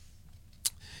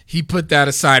 He put that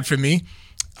aside for me.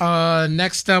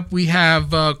 Next up, we have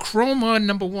Chroma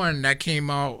 #1 that came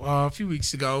out a few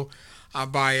weeks ago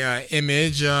by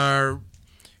Image,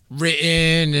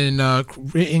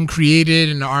 written, created,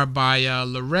 and art by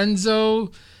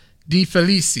Lorenzo Di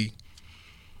Felici.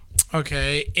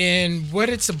 Okay, and what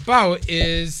it's about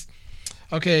is,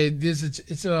 okay,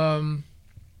 it's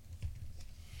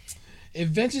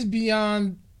Adventures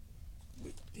Beyond.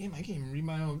 Damn, I can't even read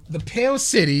my own. The Pale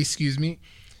City,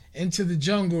 into the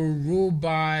jungle ruled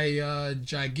by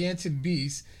gigantic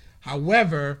beasts.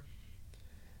 However,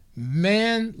 one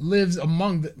man lives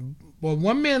among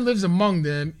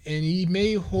them, and he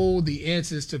may hold the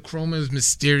answers to Chroma's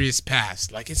mysterious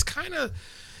past. Like, it's kind of,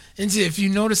 if you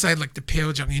notice, like the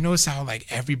Pale Jungle, you notice how like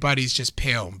everybody's just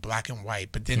pale and black and white,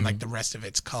 but then like the rest of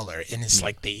it's color, and it's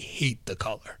like they hate the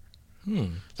color.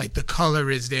 Like the color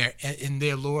is their, in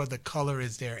their lore, the color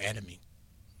is their enemy.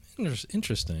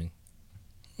 Interesting.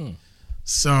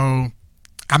 So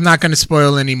I'm not going to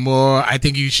spoil anymore. I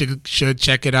think you should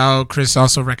check it out. Chris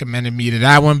also recommended me to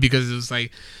that one because it was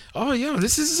like, oh, yo,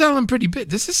 this is selling pretty big.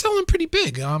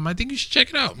 I think you should check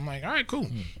it out. I'm like, all right, cool.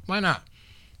 Why not?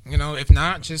 You know, if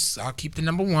not, I'll keep the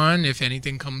number one if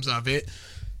anything comes of it.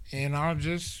 And I'll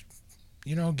just,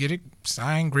 get it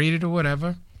signed, graded, or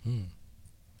whatever.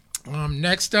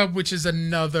 Next up, which is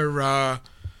another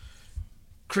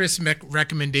Chris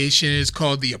recommendation, is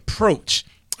called The Approach.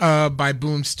 By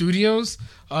Boom Studios,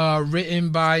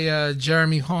 written by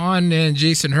Jeremy Hahn and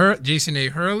Jason A.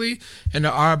 Hurley, and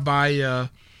the art by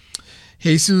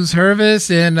Jesus Hervis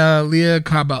and Leah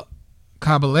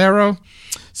Caballero.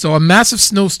 So a massive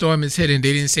snowstorm is hitting.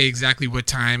 They didn't say exactly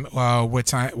what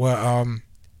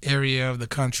area of the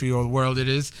country or the world it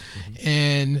is,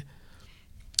 and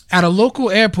at a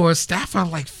local airport, staff are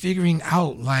like figuring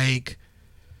out like,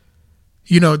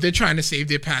 they're trying to save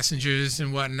their passengers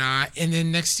and whatnot. And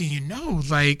then next thing you know,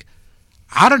 like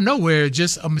out of nowhere,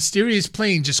 just a mysterious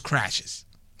plane just crashes.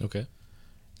 Okay.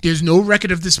 There's no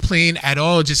record of this plane at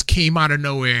all. It just came out of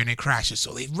nowhere and it crashes.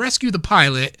 So they rescue the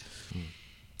pilot,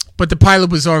 but the pilot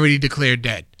was already declared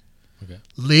dead. Okay.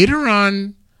 Later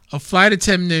on, a flight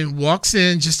attendant walks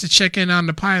in just to check in on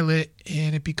the pilot,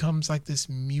 and it becomes like this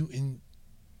mutant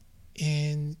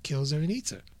and kills her and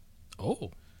eats her.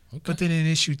 Oh. Okay. But then in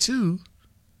issue 2,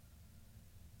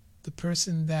 the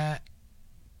person that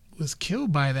was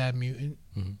killed by that mutant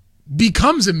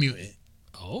becomes a mutant.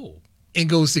 Oh. And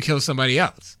goes to kill somebody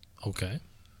else. Okay.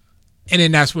 And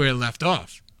then that's where it left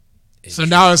off. So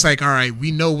now it's like, all right,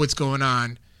 we know what's going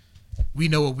on. We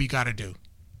know what we got to do.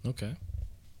 Okay.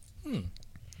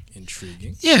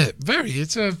 Intriguing. Yeah, very.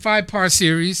 It's a 5-part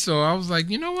series. So I was like,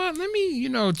 you know what? Let me,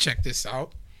 check this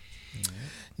out.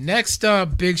 Next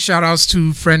up, big shout outs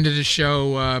to friend of the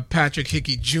show, Patrick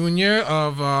Hickey Jr.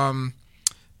 of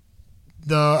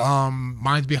the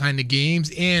Minds Behind the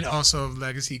Games and also of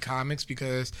Legacy Comics,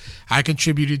 because I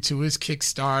contributed to his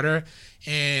Kickstarter,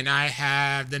 and I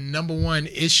have the number 1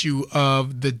 issue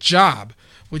of The Job,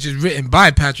 which is written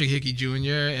by Patrick Hickey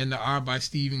Jr. and the art by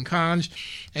Stephen Conge,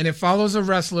 and it follows a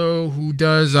wrestler who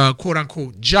does quote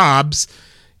unquote jobs,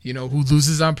 who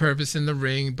loses on purpose in the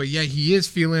ring, but yeah, he is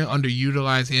feeling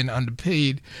underutilized and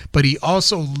underpaid, but he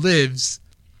also lives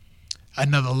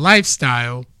another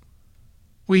lifestyle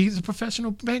where he's a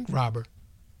professional bank robber.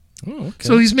 Oh, okay.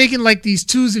 So he's making like these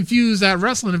twos and fews at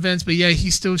wrestling events, but yeah,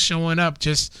 he's still showing up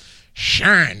just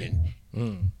shining.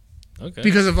 Okay.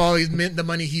 Because of all the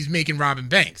money he's making robbing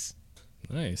banks.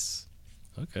 Nice.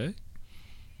 Okay.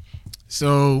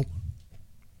 So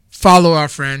follow our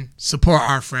friend, support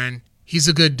our friend. He's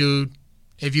a good dude.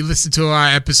 If you listen to our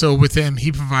episode with him,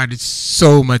 he provided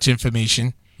so much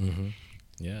information.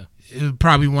 Yeah. It was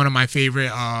probably one of my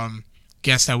favorite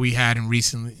guests that we had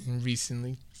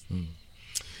recently.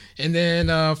 And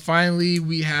then finally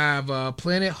we have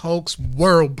Planet Hulk's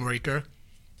World Breaker.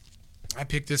 I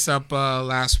picked this up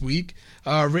last week.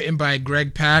 Written by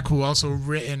Greg Pak, who's also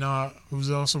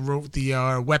wrote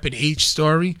the Weapon H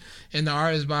story, and the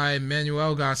art is by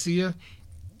Manuel Garcia.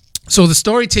 So the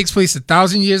story takes place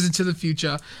 1,000 years into the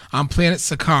future on planet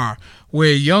Sakaar, where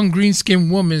a young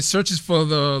green-skinned woman searches for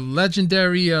the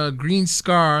legendary Green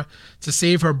Scar to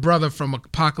save her brother from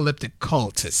apocalyptic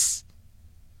cultists.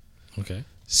 Okay.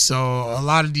 So a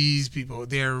lot of these people,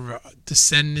 they're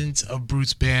descendants of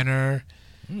Bruce Banner.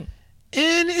 And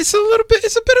it's a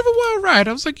bit of a wild ride.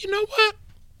 I was like, you know what?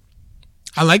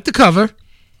 I like the cover.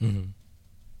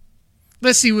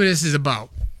 Let's see what this is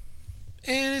about.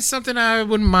 And it's something I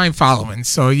wouldn't mind following.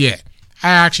 So yeah,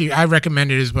 I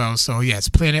recommend it as well. So yes,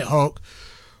 Planet Hulk,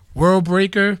 World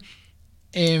Breaker.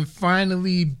 And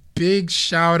finally, big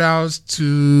shout outs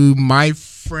to my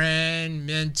friend,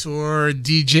 mentor,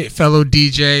 fellow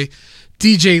DJ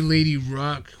Lady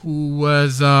Rock, who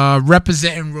was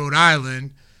representing Rhode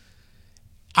Island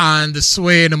on the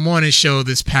Sway in the Morning show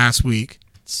this past week.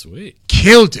 Sweet.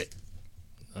 Killed it.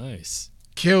 Nice.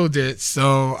 Killed it.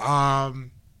 So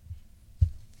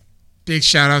big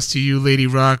shout outs to you, Lady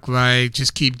Rock. Like,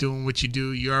 just keep doing what you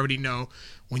do. You already know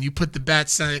when you put the bat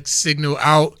signal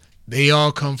out, they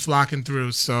all come flocking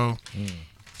through. So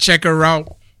check her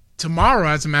out tomorrow.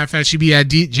 As a matter of fact, she'll be at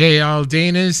DJ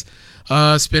Aldana's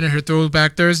spinning her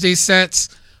Throwback Thursday sets.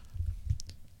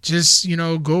 Just,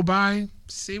 go by,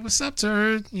 say what's up to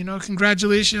her.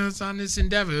 Congratulations on this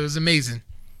endeavor. It was amazing.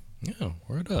 Yeah,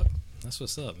 word up. That's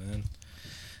what's up, man.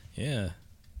 Yeah.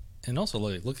 And also,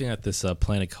 looking at this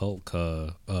Planet Hulk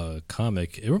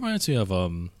comic, it reminds me of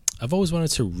I've always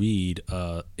wanted to read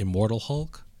Immortal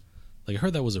Hulk, Like I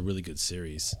heard that was a really good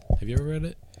series. Have you ever read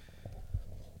it?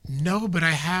 No, but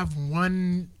I have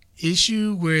one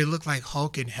issue where it looked like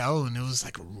Hulk in hell, and it was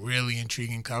like a really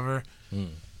intriguing cover.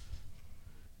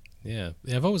 Yeah,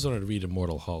 I've always wanted to read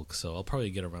Immortal Hulk, so I'll probably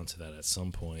get around to that at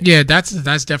some point. Yeah, that's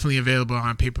definitely available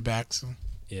on paperback. So.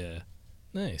 Yeah,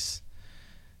 nice.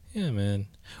 Yeah, man.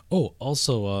 Oh,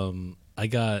 also, I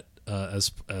got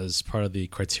as part of the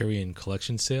Criterion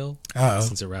Collection sale. Uh-oh.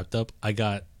 Since it wrapped up, I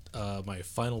got my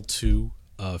final two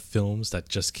films that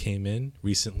just came in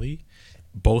recently,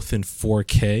 both in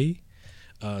 4K.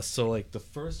 So like the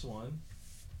first one.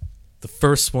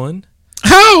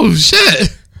 Oh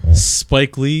shit!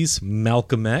 Spike Lee's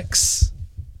Malcolm X.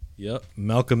 Yep,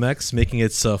 Malcolm X making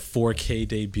its 4K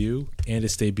debut and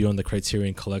its debut on the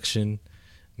Criterion Collection.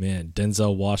 Man,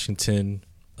 Denzel Washington,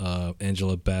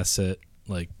 Angela Bassett,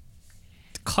 like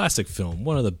classic film,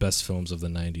 one of the best films of the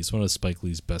 90s, one of Spike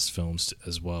Lee's best films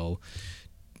as well.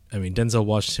 I mean, Denzel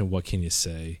Washington, what can you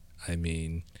say? I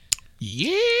mean,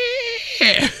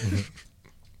 yeah.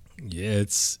 Yeah,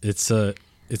 it's one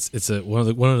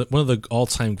of the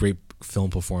all-time great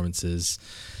film performances,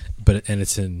 and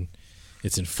it's in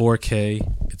 4K.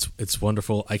 It's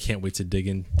wonderful. I can't wait to dig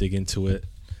into it.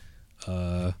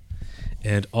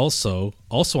 And also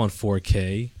on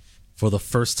 4K for the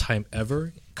first time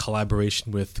ever,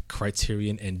 collaboration with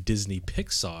Criterion and Disney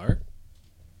Pixar.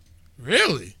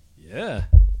 Really? Yeah.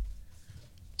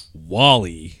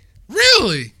 WALL-E.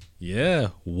 Really? Yeah,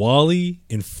 WALL-E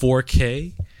in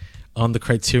 4K on the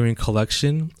Criterion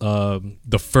Collection.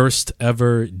 The first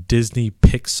ever Disney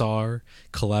Pixar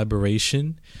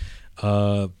collaboration.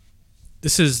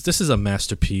 This is a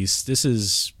masterpiece. This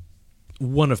is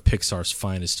one of Pixar's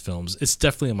finest films. It's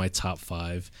definitely in my top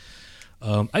 5.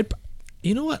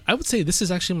 You know what? I would say this is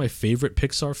actually my favorite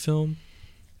Pixar film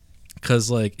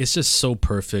because like it's just so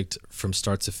perfect from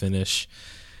start to finish.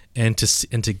 And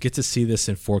to get to see this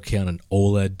in 4K on an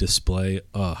OLED display,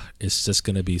 it's just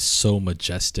gonna be so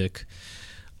majestic.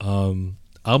 I'm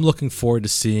looking forward to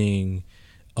seeing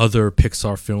other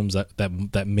Pixar films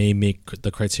that may make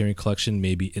the Criterion Collection,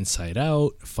 maybe Inside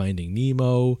Out, Finding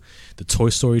Nemo, the Toy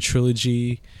Story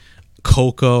trilogy,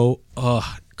 Coco.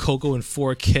 Coco in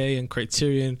 4K and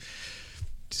Criterion.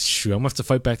 Shoot, I'm gonna have to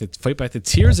fight back the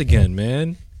tears again,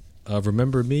 man.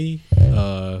 Remember Me,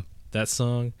 that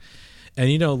song. And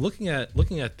you know, looking at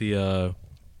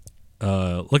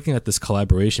this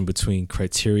collaboration between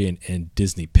Criterion and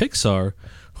Disney Pixar,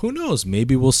 who knows?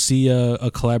 Maybe we'll see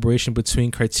a collaboration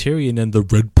between Criterion and the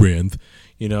Red Brand.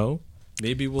 You know,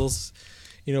 maybe we'll see.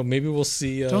 Don't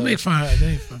make fun of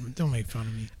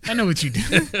me. I know what you do.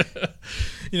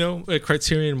 You know,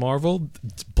 Criterion Marvel,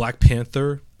 Black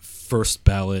Panther, first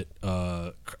ballot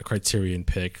Criterion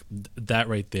pick. That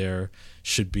right there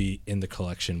should be in the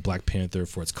collection. Black Panther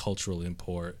for its cultural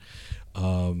import.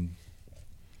 Yeah,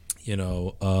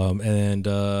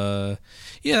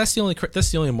 that's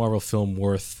the only Marvel film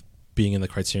worth being in the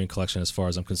Criterion Collection as far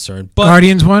as I'm concerned. But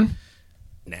Guardians 1?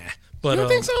 Nah. But You don't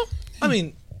think so? I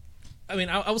mean,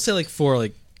 I would say for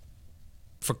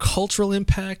cultural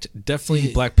impact,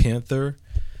 definitely Black Panther,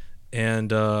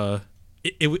 and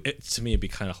it to me it'd be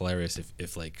kind of hilarious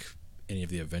if like any of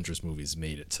the Avengers movies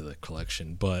made it to the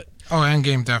collection. But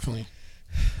Endgame definitely.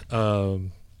 Who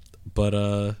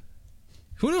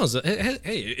knows?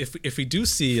 Hey, if we do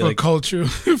see For like culture,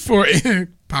 for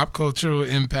pop cultural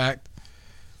impact.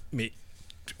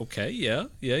 Okay, yeah,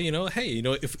 you know, hey, you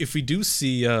know, if we do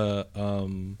see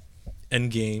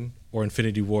Endgame or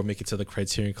Infinity War make it to the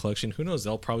Criterion Collection, who knows?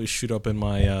 They'll probably shoot up in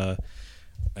my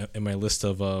list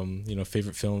of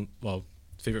favorite films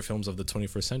of the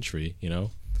 21st century, you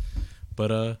know.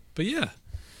 But yeah,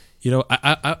 you know,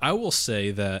 I will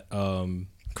say that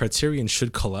Criterion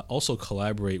should also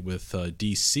collaborate with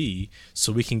DC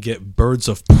so we can get Birds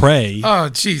of Prey. Oh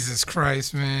Jesus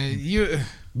Christ, man!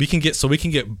 We can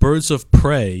get Birds of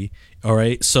Prey. All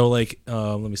right, so like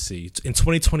let me see. In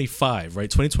 2025, right?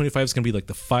 2025 is gonna be like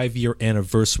the 5-year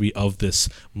anniversary of this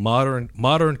modern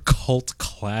cult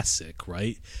classic,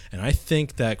 right? And I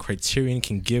think that Criterion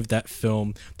can give that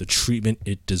film the treatment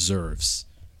it deserves.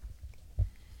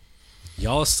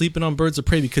 Y'all are sleeping on Birds of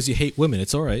Prey because you hate women.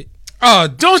 It's all right. Oh,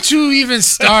 don't you even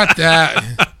start that.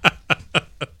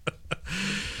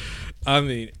 I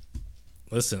mean,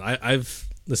 listen, I'm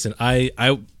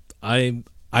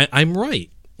right.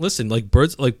 Listen, like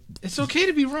birds, like it's okay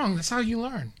to be wrong. That's how you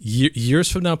learn.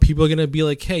 Years from now, people are gonna be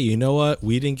like, "Hey, you know what?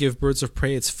 We didn't give Birds of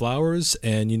Prey its flowers,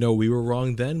 and you know we were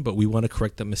wrong then, but we want to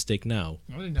correct that mistake now."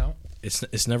 No, they don't.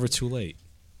 It's never too late.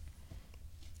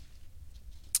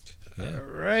 Yeah. All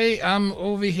right, I'm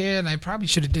over here, and I probably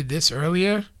should have did this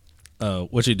earlier.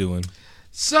 What you doing?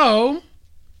 So,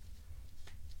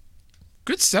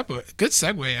 Good segue. Good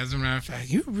segue. As a matter of fact,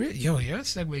 your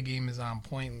segue game is on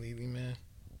point lately, man.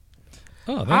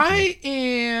 Oh, thank you. I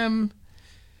am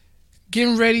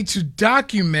getting ready to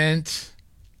document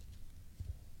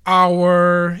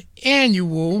our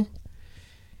annual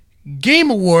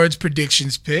Game Awards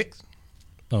predictions pick.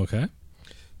 Okay.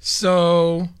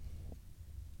 So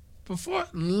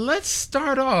let's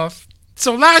start off.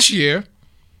 So last year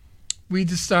we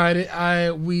decided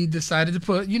to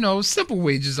put, simple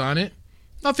wages on it.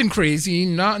 Nothing crazy,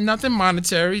 nothing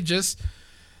monetary, just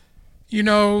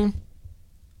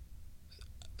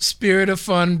spirit of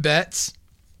fun bets.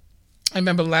 I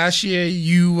remember last year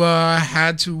you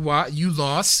had to watch. You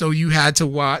lost, so you had to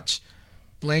watch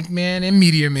Blank Man and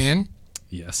Meteor Man.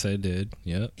 Yes, I did.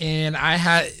 Yep. And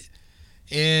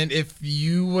if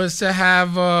you was to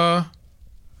have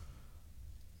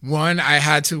one, I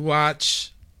had to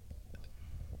watch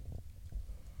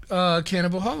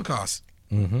Cannibal Holocaust.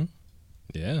 Mm-hmm.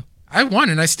 Yeah. I won,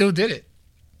 and I still did it.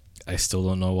 I still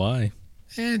don't know why.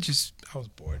 And I was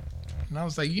bored. And I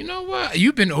was like, you know what?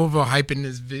 You've been overhyping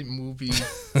this movie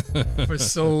for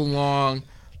so long.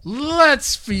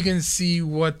 Let's freaking see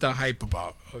what the hype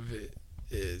of it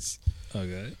is.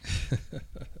 Okay.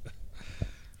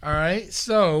 All right.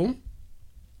 So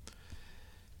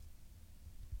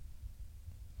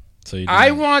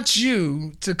I want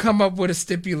you to come up with a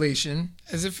stipulation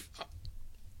as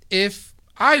if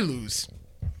I lose.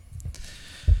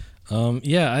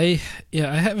 I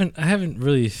haven't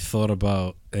really thought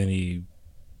about any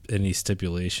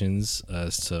stipulations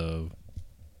as to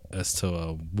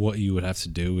what you would have to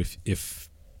do if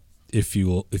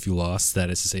you lost. That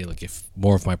is to say, like, if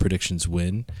more of my predictions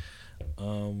win.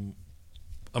 I'm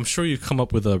sure you've come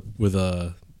up with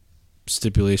a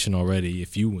stipulation already.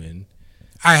 If you win,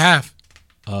 I have.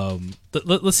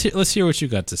 Let's hear what you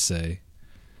got to say.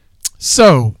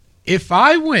 So if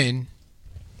I win,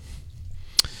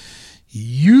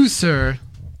 you, sir,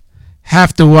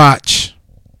 have to watch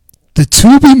the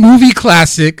Tubi movie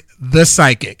classic, The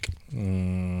Psychic. Come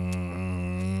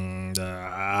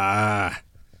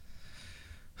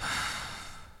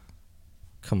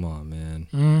on, man.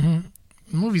 Mm-hmm.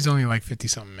 The movie's only like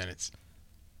 50-something minutes.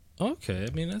 Okay,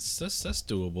 I mean that's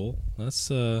doable. That's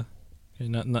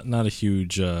not a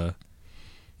huge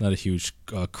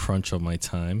crunch on my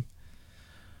time.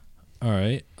 All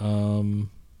right. Come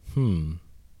on.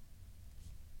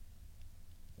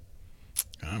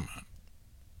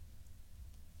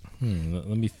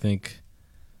 Let me think.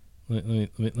 Let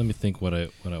me think what I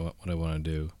want to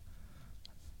do.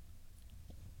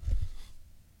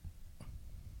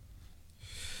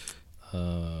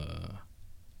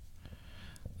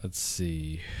 Let's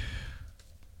see.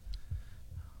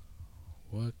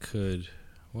 What could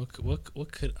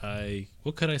I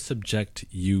subject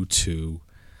you to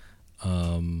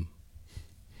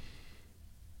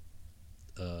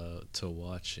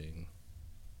watching?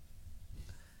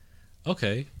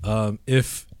 Okay.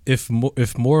 If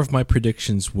more of my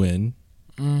predictions win,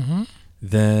 mm-hmm,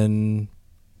 then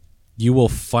you will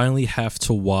finally have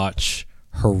to watch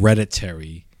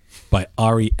Hereditary by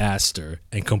Ari Aster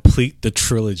and complete the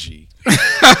trilogy.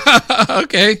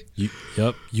 Okay.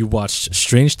 You watched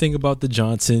Strange Thing About the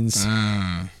Johnsons.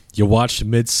 You watched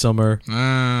Midsummer.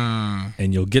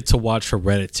 And you'll get to watch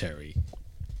Hereditary.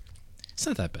 It's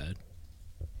not that bad.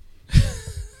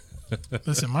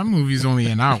 Listen, my movie's only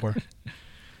an hour.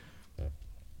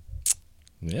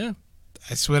 Yeah.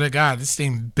 I swear to God, this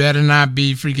thing better not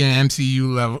be freaking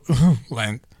MCU level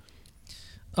length.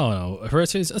 Oh, no.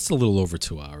 Hereditary, that's a little over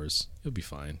 2 hours. You'll be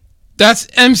fine. That's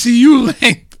MCU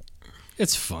length.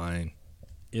 It's fine.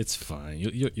 It's fine.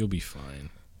 You'll be fine.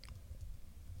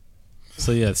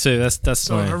 So, yeah. So that's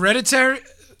so my... Hereditary,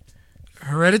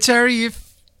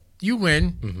 if you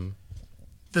win. Mm-hmm.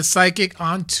 The Psychic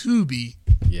on Tubi.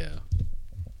 Yeah.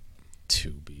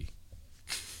 Tubi.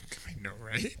 I know,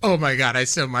 right? Oh my God! I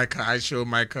showed my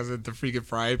cousin the freaking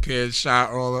frying pan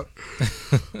shot all up.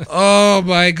 Oh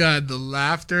my God! The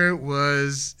laughter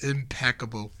was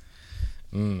impeccable.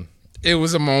 It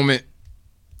was a moment.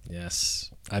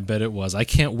 Yes, I bet it was. I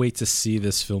can't wait to see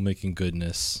this filmmaking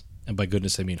goodness, and by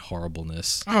goodness I mean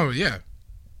horribleness. Oh yeah.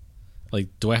 Like,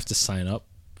 do I have to sign up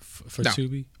for No.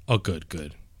 Tubi? Oh, good.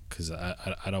 Because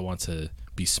I don't want to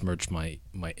besmirch my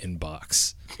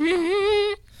inbox.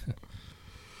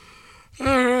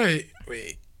 All right.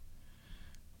 Wait.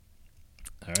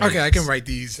 All right. Okay, I can write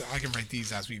these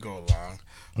as we go along.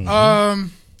 Mm-hmm.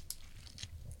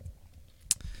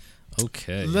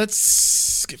 Okay.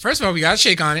 Let's get, first of all, we got to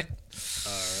shake on it.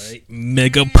 All right.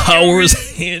 Mega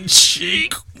Powers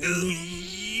handshake.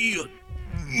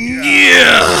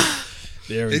 Yeah.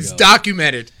 There we It's go.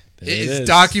 documented. There it It's is.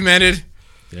 documented.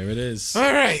 There it is.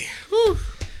 All right. Whew.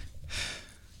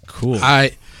 Cool. All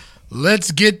right.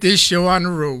 Let's get this show on the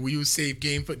road. We will save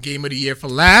game of the year for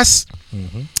last.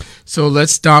 Mm-hmm. So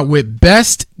let's start with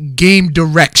best game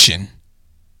direction.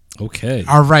 Okay.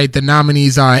 All right. The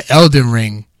nominees are Elden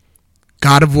Ring,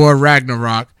 God of War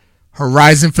Ragnarok,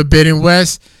 Horizon Forbidden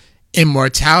West,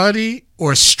 Immortality,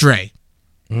 or Stray.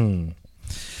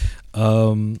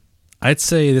 I'd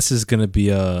say this is going to be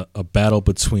a battle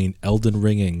between Elden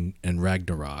Ring and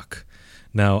Ragnarok.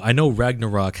 Now, I know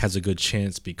Ragnarok has a good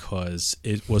chance because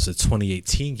it was a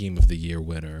 2018 Game of the Year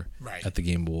winner at the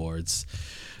Game Awards.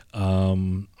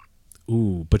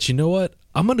 But you know what?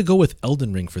 I'm going to go with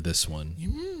Elden Ring for this one.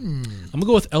 I'm going to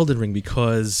go with Elden Ring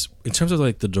because in terms of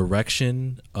like the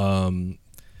direction, I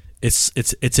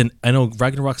know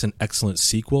Ragnarok's an excellent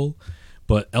sequel,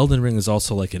 but Elden Ring is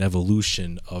also like an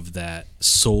evolution of that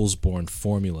Soulsborne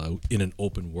formula in an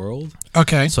open world.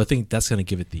 Okay. So I think that's going to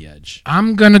give it the edge.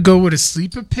 I'm going to go with a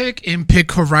sleeper pick and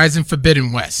pick Horizon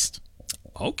Forbidden West.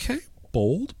 Okay.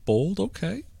 Bold.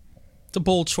 Okay. It's a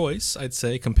bold choice, I'd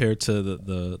say, compared to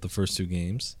the first two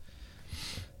games.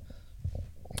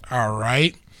 All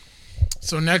right.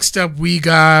 So next up we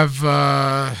have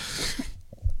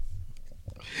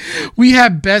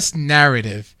best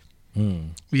narrative.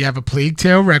 We have A Plague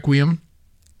Tale Requiem,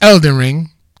 Elden Ring,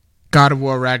 God of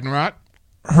War Ragnarok,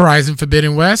 Horizon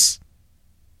Forbidden West,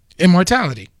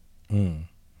 Immortality. I'm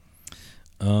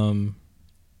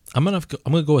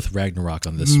gonna go with Ragnarok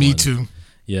on this one. Me too.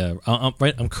 Yeah,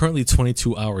 I'm currently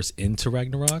 22 hours into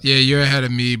Ragnarok. Yeah, you're ahead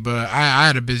of me, but I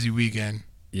had a busy weekend.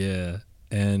 Yeah,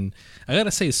 and I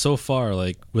gotta say, so far,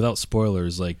 like without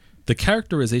spoilers, like the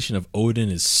characterization of Odin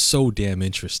is so damn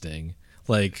interesting.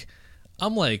 Like,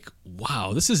 I'm like,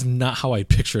 wow, this is not how I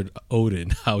pictured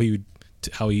Odin. How he'd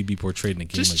be portrayed in a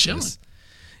game just like chilling. this.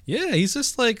 Yeah, he's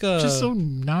just like just so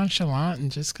nonchalant and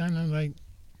just kind of like.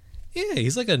 Yeah,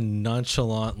 he's like a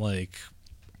nonchalant like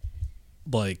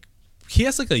he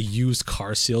has like a used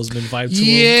car salesman vibe to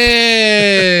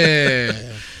him.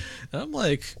 Yeah. I'm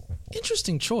like,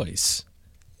 interesting choice.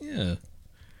 Yeah.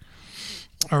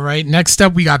 All right. Next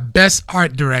up, we got best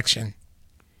art direction.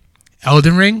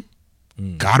 Elden Ring,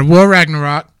 God of War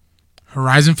Ragnarok,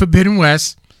 Horizon Forbidden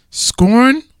West,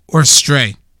 Scorn, or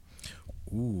Stray.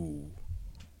 Ooh.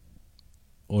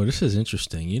 Oh, this is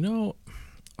interesting. You know,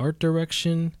 art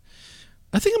direction.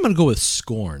 I think I'm gonna go with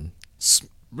Scorn.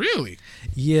 Really?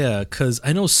 Yeah, because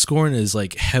I know Scorn is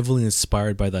like heavily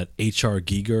inspired by that H.R.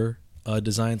 Giger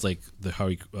designs, like how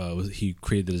he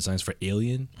created the designs for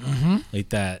Alien, like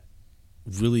that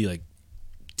really like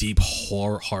deep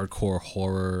hardcore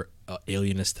horror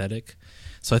alien aesthetic.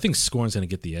 So I think Scorn's gonna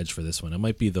get the edge for this one. It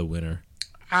might be the winner.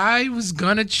 I was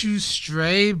gonna choose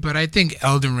Stray, but I think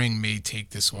Elden Ring may take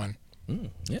this one.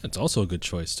 Yeah, it's also a good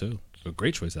choice too. A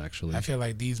great choice, actually. I feel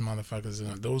like these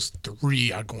motherfuckers, those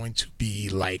three are going to be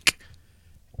like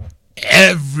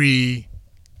every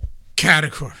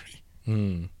category.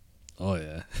 Oh,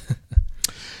 yeah.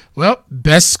 Well,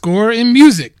 best score in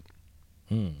music.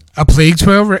 A Plague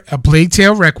Tale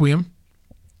Requiem.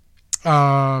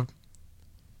 The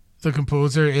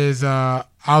composer is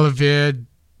Olivier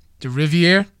de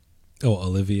Riviere. Oh,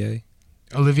 Olivier,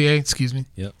 excuse me.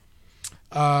 Yep.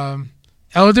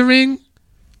 Elden Ring.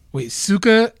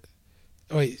 Tsukasa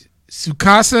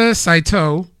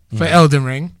Saito for Elden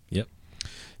Ring. Yep.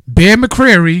 Bear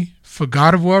McCreary for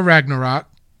God of War Ragnarok.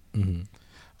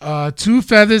 Two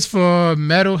Feathers for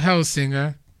Metal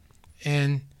Hellsinger.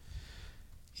 And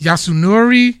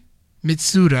Yasunori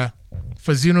Mitsuda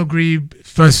for Xenoblade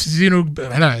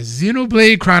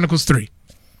Chronicles 3.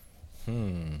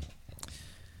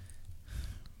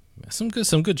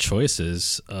 Some good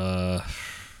choices.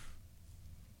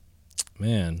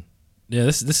 Man, yeah,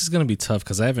 this is gonna be tough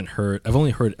because I've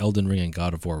only heard Elden Ring and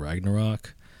God of War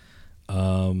Ragnarok.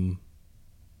 I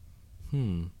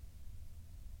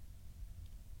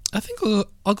think I'll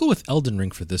go with Elden Ring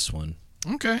for this one.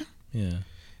 Okay. Yeah.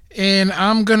 And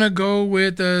I'm gonna go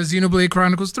with Xenoblade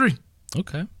Chronicles 3.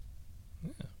 Okay.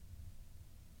 Yeah.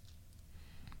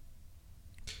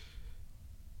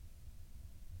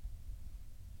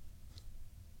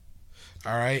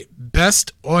 All right.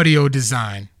 Best audio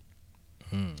design.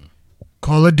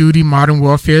 Call of Duty Modern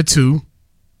Warfare 2,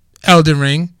 Elden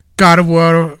Ring, God of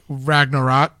War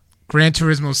Ragnarok, Gran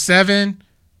Turismo 7,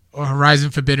 or Horizon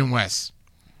Forbidden West.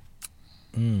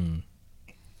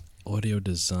 Audio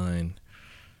design.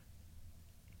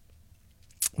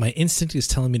 My instinct is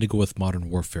telling me to go with Modern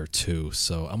Warfare 2,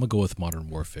 so I'm going to go with Modern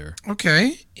Warfare.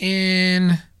 Okay.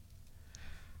 And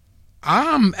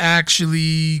I'm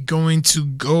actually going to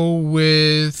go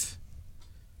with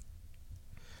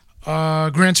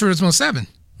Gran Turismo 7.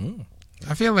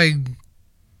 I feel like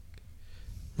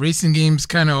racing games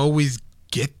kind of always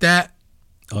get that.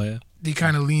 Oh yeah. They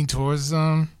kind of lean towards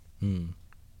Hmm.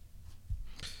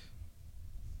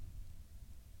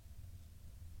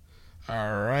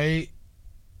 All right.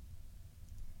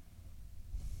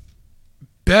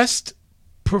 Best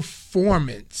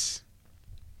performance.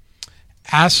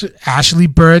 Ashley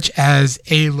Burch as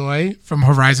Aloy from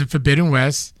Horizon Forbidden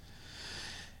West.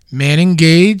 Manning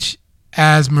Gage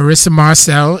as Marissa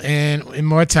Marcel in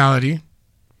Immortality.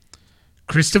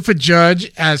 Christopher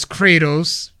Judge as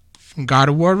Kratos from God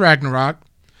of War Ragnarok.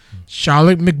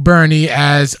 Charlotte McBurney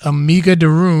as Amiga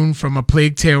Darun from A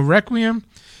Plague Tale Requiem.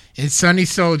 And Sonny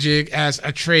Soljic as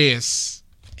Atreus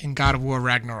in God of War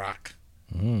Ragnarok.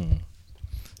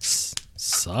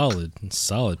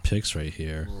 Solid picks right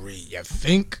here. You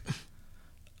think?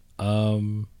 I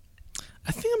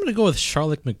think I'm gonna go with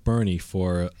Charlotte McBurney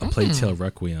for A Plague Tale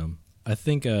Requiem. I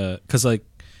think because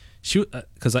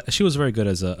she was very good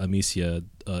as Amicia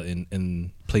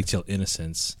in Plague Tale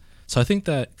Innocence. So I think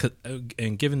that,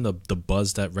 and given the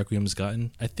buzz that Requiem's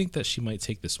gotten, I think that she might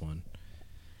take this one.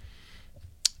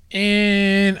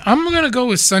 And I'm going to go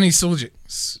with Sonny Soljic.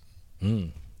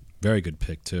 Very good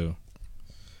pick, too.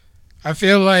 I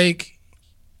feel like,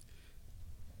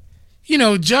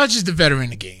 Judge is the veteran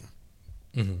of the game.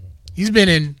 Mm-hmm.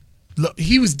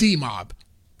 He was D-Mob.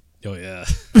 Oh, yeah.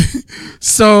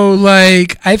 So,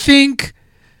 I think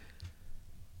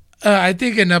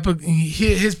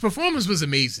his performance was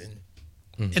amazing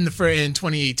in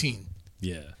 2018.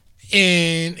 Yeah.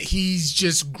 And he's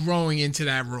just growing into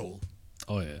that role.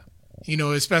 Oh yeah.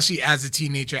 Especially as a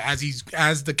teenager,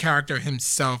 as the character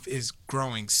himself is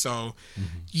growing. So,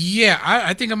 yeah,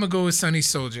 I think I'm gonna go with Sonny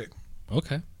Soljic.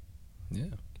 Okay. Yeah.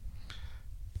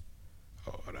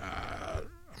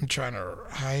 I'm trying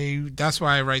to. That's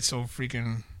why I write so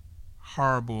freaking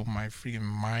horrible. My freaking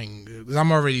mind, because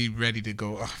I'm already ready to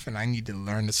go off, and I need to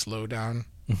learn to slow down.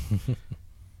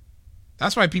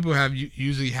 That's why people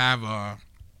usually have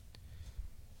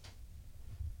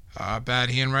bad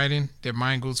handwriting. Their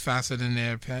mind goes faster than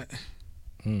their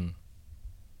pen.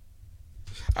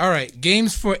 All right,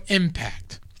 games for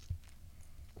impact.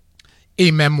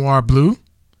 A Memoir Blue,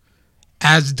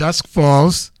 As Dusk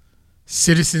Falls,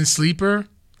 Citizen Sleeper,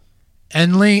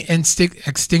 Endling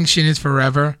Extinction is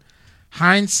Forever,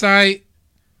 Hindsight,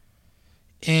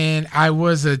 and I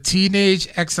Was a Teenage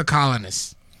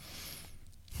Exocolonist.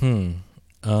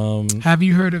 Have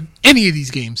you heard of any of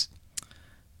these games?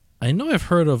 I know I've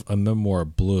heard of A Memoir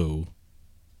Blue,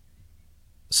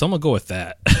 so I'm gonna go with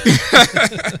that.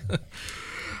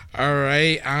 All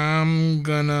right, I'm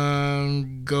gonna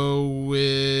go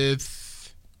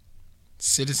with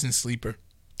Citizen Sleeper.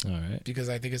 All right, because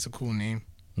I think it's a cool name.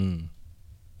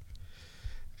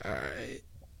 All right,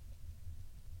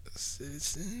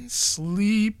 Citizen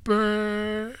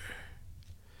Sleeper.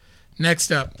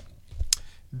 Next up,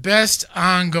 best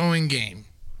ongoing game.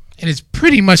 And it's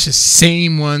pretty much the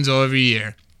same ones all every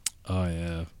year. Oh,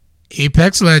 yeah.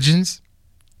 Apex Legends,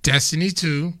 Destiny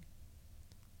 2,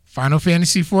 Final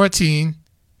Fantasy 14,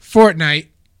 Fortnite,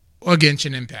 or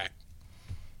Genshin Impact.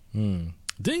 Didn't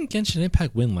Genshin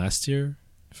Impact win last year,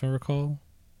 if I recall?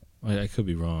 I could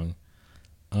be wrong.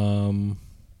 I'll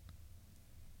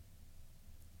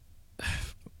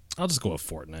just go with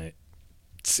Fortnite.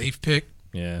 Safe pick.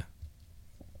 Yeah.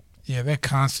 Yeah, they're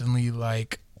constantly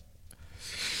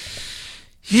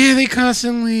they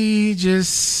constantly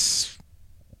just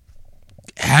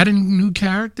adding new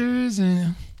characters,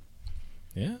 and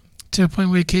to the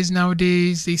point where kids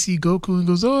nowadays, they see Goku and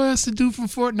goes, "Oh, that's the dude from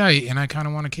Fortnite," and I kind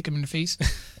of want to kick him in the face.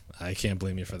 I can't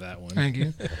blame you for that one. Thank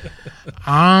you.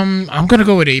 I'm gonna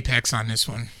go with Apex on this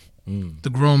one. The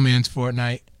grown man's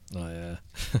Fortnite. Oh yeah.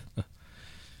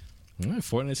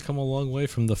 Fortnite's come a long way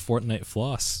from the Fortnite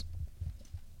floss.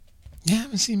 Yeah, I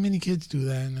haven't seen many kids do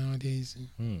that nowadays.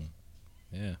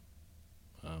 Yeah.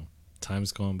 Wow.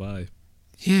 Time's gone by.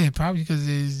 Yeah, probably because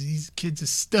these kids are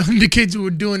still, the kids who were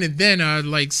doing it then are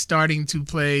starting to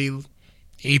play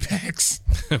Apex.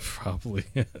 Probably.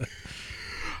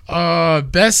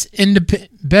 Best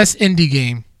indie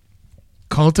game.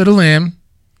 Cult of the Lamb,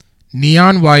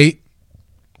 Neon White,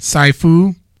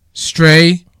 Saifu,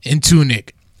 Stray, and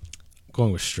Tunic.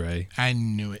 Going with Stray. I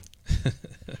knew it.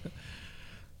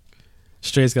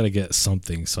 Stray's got to get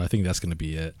something, so I think that's going to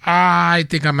be it. I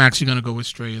think I'm actually going to go with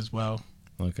Stray as well.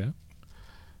 Okay.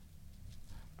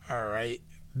 All right.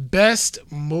 Best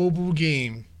mobile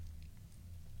game.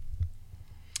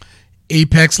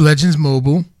 Apex Legends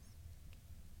Mobile,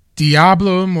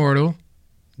 Diablo Immortal,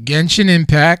 Genshin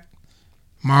Impact,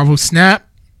 Marvel Snap,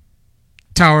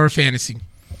 Tower of Fantasy.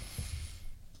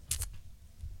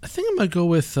 I think I'm gonna go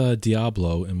with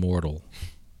Diablo Immortal.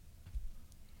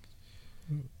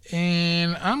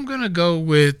 And I'm gonna go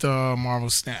with Marvel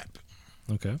Snap.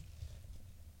 Okay.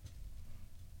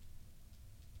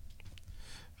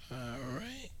 All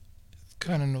right.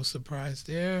 Kind of no surprise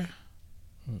there.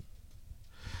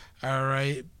 All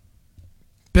right.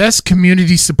 Best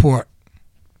community support: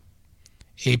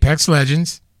 Apex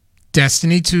Legends,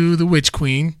 Destiny 2: The Witch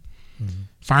Queen,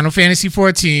 Final Fantasy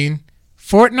 14,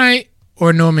 Fortnite,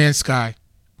 or No Man's Sky.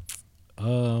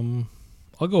 I'll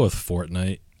go with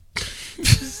Fortnite.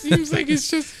 Seems like it's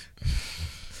just.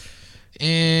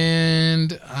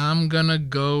 And I'm gonna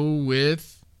go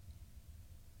with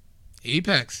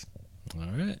Apex. All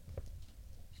right.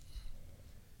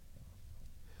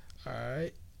 All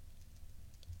right.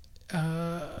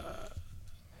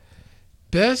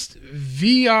 Best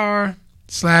VR/AR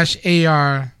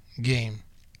game: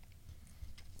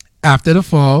 After the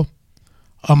Fall,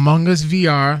 Among Us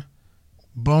VR,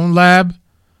 Bone Lab,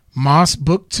 Moss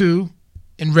Book 2,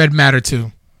 and Red Matter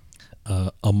 2.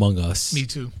 Among Us. Me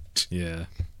too. Yeah.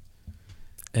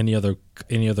 Any other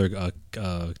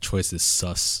choice is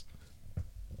sus.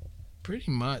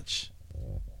 Pretty much.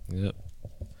 Yep.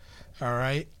 All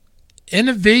right.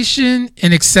 Innovation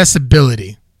and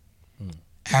accessibility: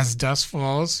 As Dusk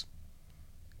Falls,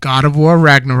 God of War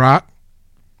Ragnarok,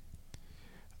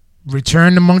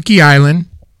 Return to Monkey Island,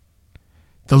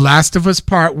 The Last of Us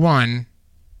Part 1,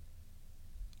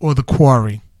 or The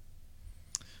Quarry.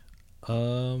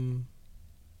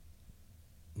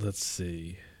 Let's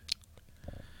see.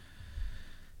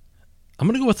 I'm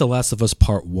gonna go with The Last of Us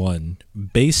Part 1,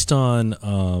 based on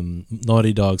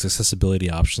Naughty Dog's accessibility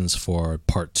options for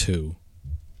Part 2.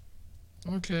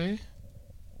 Okay.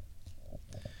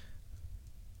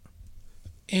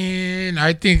 And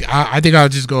I think I'll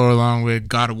just go along with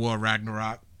God of War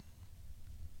Ragnarok.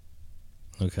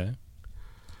 Okay.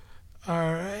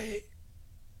 All right.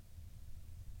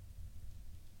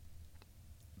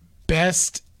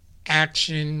 Best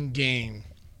action game: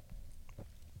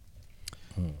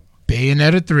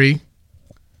 Bayonetta 3,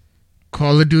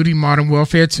 Call of Duty Modern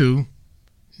Warfare 2,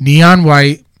 Neon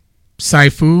White,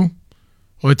 Sifu,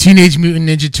 or Teenage Mutant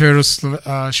Ninja Turtles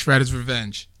Shredder's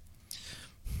Revenge.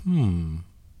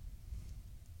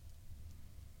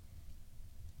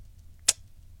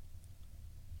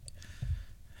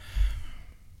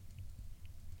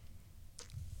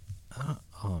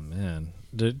 Oh man,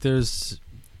 there's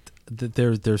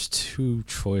two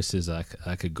choices I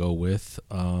could go with.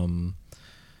 I'm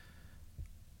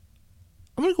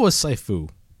gonna go with Sifu.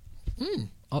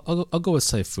 I'll go with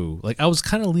Sifu. Like, I was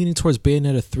kind of leaning towards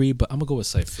Bayonetta 3, but I'm gonna go with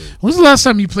Sifu. When's the last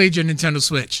time you played your Nintendo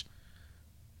Switch?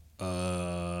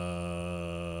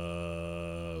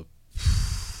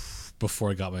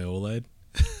 Before I got my OLED.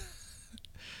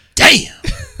 Damn.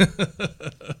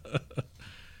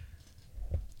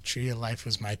 Tree of Life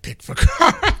was my pick for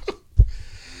Carl.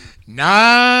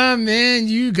 Nah, man,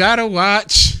 you gotta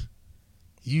watch.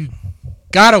 You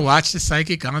gotta watch The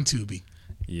Psychic on Tubi.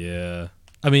 Yeah.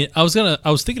 I mean, I was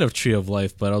thinking of Tree of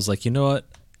Life, but I was like, you know what?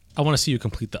 I want to see you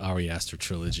complete the Ari Aster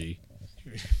trilogy.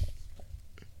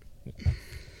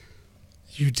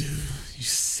 You do, you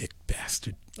sick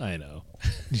bastard. I know.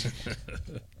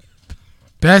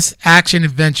 Best action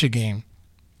adventure game: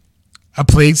 A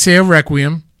Plague Tale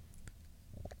Requiem,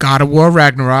 God of War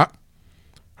Ragnarok,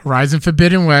 Horizon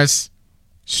Forbidden West,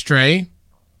 Stray,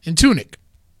 and Tunic.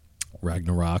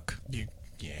 Ragnarok. Yeah,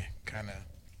 kind of.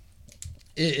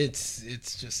 It's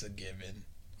just a given.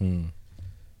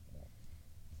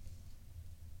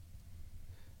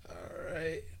 All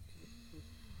right.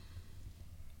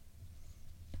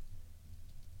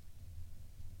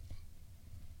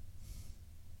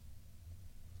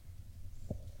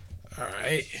 All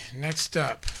right. Next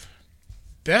up,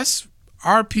 best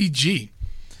RPG: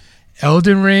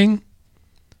 Elden Ring,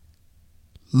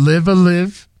 Live a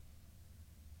Live,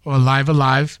 or Live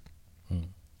Alive.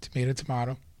 Tomato,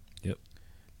 tomato. Yep.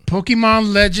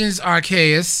 Pokemon Legends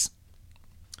Arceus,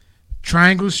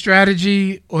 Triangle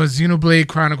Strategy, or Xenoblade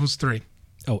Chronicles 3.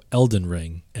 Oh, Elden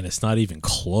Ring, and it's not even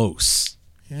close.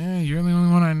 Yeah, you're the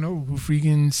only one I know who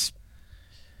freaking.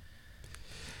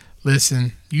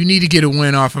 Listen, you need to get a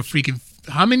win off of freaking.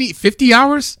 How many? 50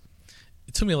 hours?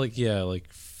 It took me like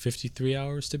 53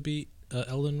 hours to beat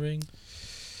Elden Ring.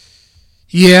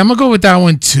 Yeah, I'm gonna go with that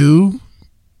one too,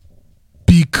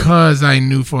 because I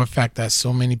knew for a fact that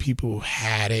so many people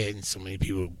had it and so many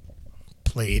people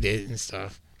played it and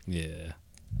stuff. Yeah.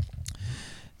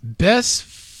 Best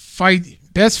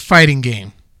fighting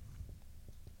game: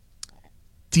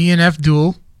 DNF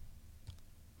Duel,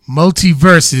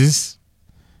 Multiverses,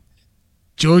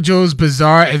 JoJo's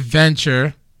Bizarre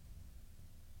Adventure,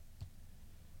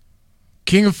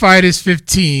 King of Fighters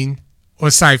 15 or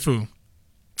Saifu. I'm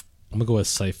gonna go with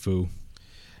Saifu.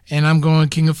 And I'm going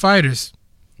King of Fighters.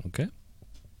 Okay.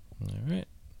 All right.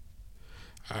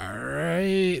 All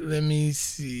right. Let me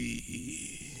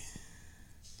see.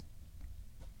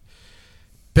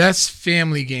 Best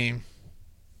family game.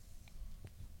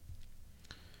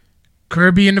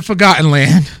 Kirby and the Forgotten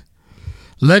Land.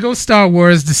 Lego Star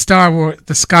Wars: The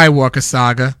Skywalker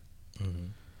Saga. Mm-hmm.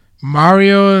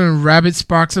 Mario and Rabbids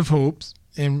Sparks of Hope.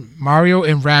 And Mario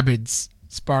and Rabbids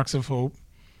Sparks of Hope.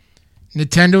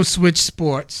 Nintendo Switch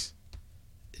Sports.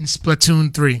 And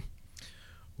Splatoon 3.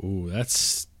 Ooh,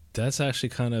 that's actually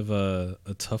kind of a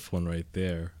tough one right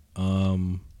there.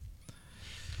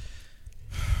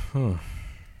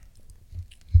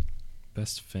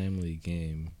 Best family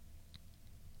game.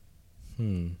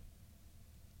 I'm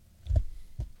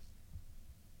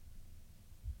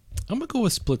gonna go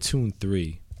with Splatoon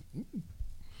 3.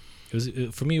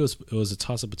 For me. It was a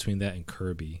toss up between that and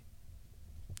Kirby,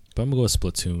 but I'm gonna go with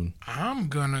Splatoon. I'm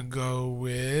gonna go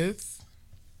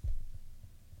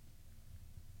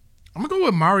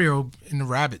with Mario and the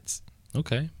Rabbids.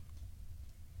 Okay.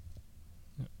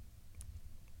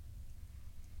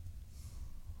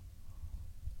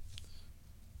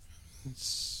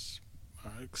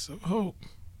 Sparks of Hope.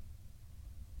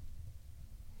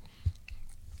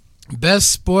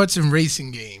 Best sports and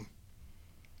racing game.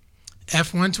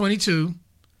 F1 22,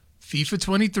 FIFA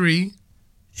 23,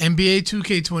 NBA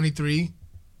 2K23,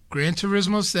 Gran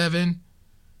Turismo 7,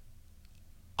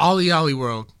 Ollie Ollie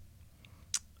World.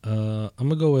 I'm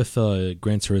gonna go with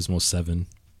Gran Turismo 7.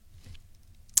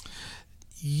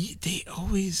 They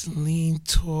always lean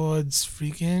towards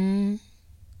freaking.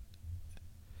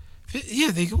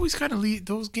 Yeah, they always kind of lead.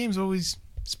 Those games always.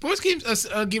 Sports games,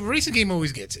 racing game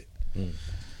always gets it.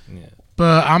 Yeah.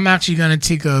 But I'm actually going to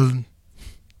take a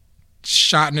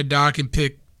shot in the dark and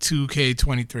pick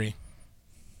 2K23.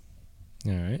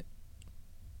 All right.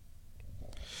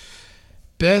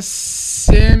 Best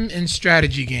sim and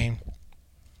strategy game.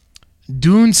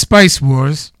 Dune Spice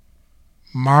Wars.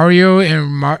 Mario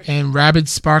and Rabbids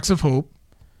Sparks of Hope.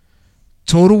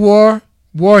 Total War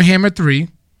Warhammer 3.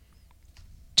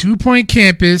 2 Point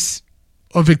Campus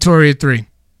or Victoria 3.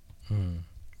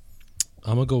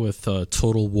 I'm going to go with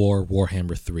Total War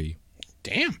Warhammer 3.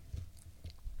 Damn.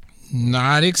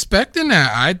 Not expecting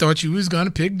that. I thought you was going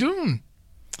to pick Dune.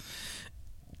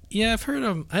 Yeah, I've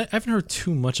heard I haven't heard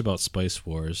too much about Spice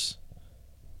Wars.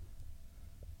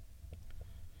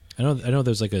 I know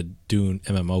there's like a Dune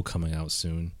MMO coming out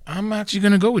soon. I'm actually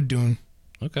going to go with Dune.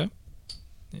 Okay.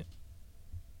 Yeah.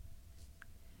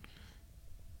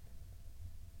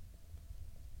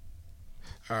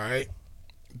 All right.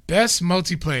 Best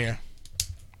multiplayer.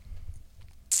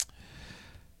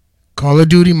 Call of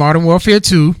Duty Modern Warfare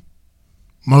 2,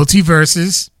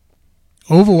 Multiverses,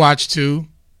 Overwatch 2,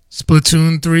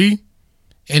 Splatoon 3,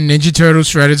 and Ninja Turtles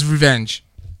Shredder's Revenge.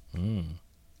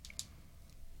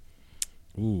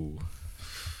 Ooh.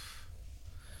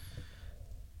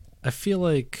 I feel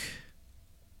like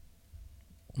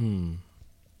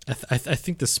I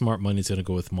think the smart money is going to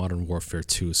go with Modern Warfare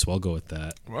 2, so I'll go with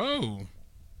that. Whoa.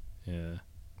 Yeah.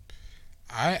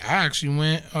 I actually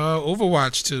went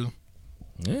Overwatch 2.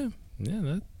 Yeah,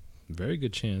 that very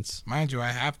good chance. Mind you, I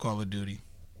have Call of Duty.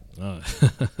 Oh.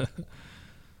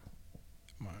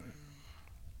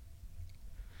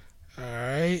 All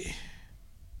right.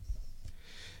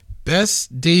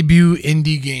 Best debut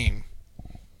indie game.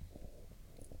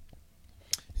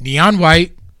 Neon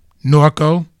White,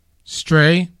 Norco,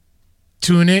 Stray,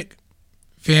 Tunic,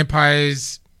 Vampire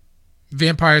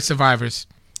Survivors.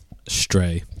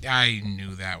 Stray. I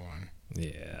knew that one.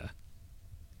 Yeah.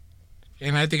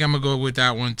 And I think I'm going to go with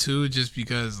that one too, just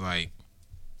because like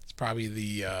it's probably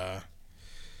the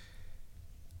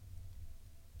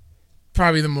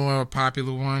more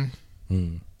popular one.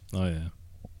 Oh yeah.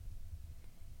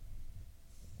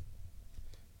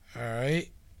 All right.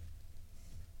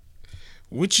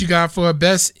 What you got for a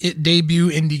best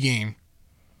debut indie game?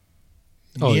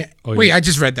 Wait, I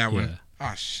just read that one.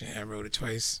 Oh shit, I wrote it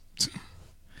twice.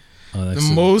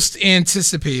 The most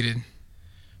anticipated.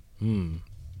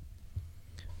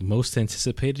 Most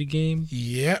anticipated game?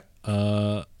 Yep.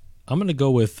 I'm gonna go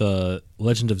with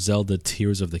Legend of Zelda: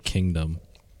 Tears of the Kingdom.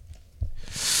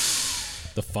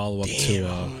 The follow up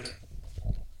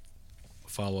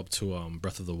to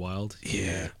Breath of the Wild.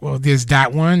 Yeah. Well, there's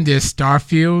that one. There's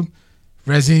Starfield,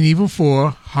 Resident Evil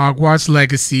 4, Hogwarts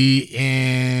Legacy,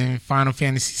 and Final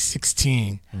Fantasy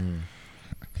 16.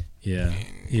 Yeah.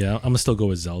 I'm gonna still go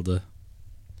with Zelda.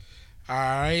 All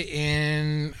right,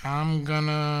 and I'm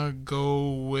gonna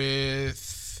go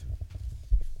with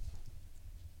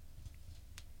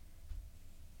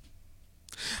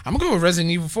I'm gonna go with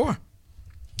Resident Evil 4.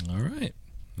 All right.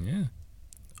 Yeah.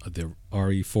 The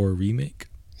RE4 remake.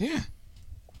 Yeah.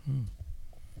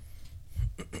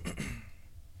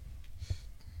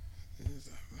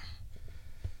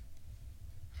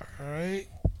 All right.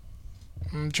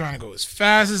 I'm trying to go as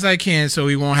fast as I can so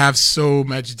we won't have so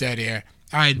much dead air.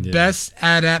 All right. Yeah. Best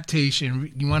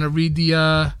adaptation. You want to read the?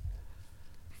 Oh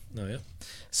yeah.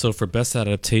 So for best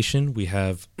adaptation, we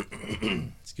have,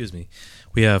 excuse me,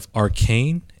 we have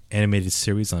Arcane animated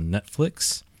series on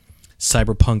Netflix,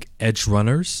 Cyberpunk Edge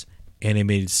Runners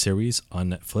animated series on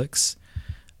Netflix,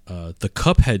 The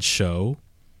Cuphead Show,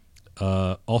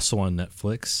 also on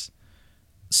Netflix,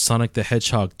 Sonic the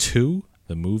Hedgehog 2,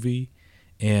 the movie,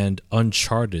 and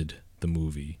Uncharted, the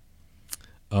movie.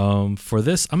 For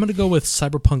this, I'm gonna go with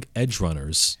Cyberpunk Edge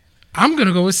Runners. I'm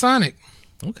gonna go with Sonic.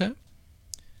 Okay.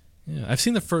 Yeah, I've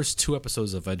seen the first 2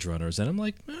 episodes of Edge Runners, and I'm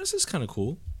like, this is kind of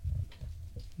cool.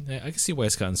 Yeah, I can see why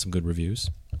it's gotten some good reviews.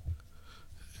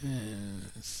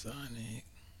 Sonic.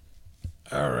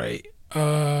 All right.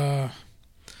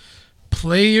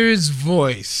 Player's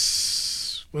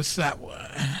voice. What's that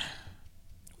one?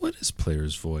 What is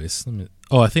Player's Voice?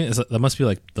 I think that must be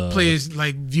like the Players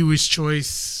like viewer's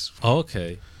choice. Oh,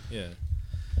 okay. Yeah.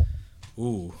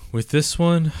 Ooh, with this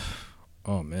one,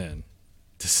 oh man.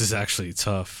 This is actually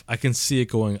tough. I can see it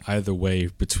going either way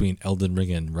between Elden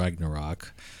Ring and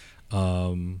Ragnarok.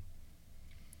 Oh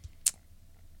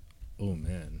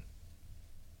man.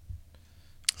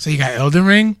 So you got Elden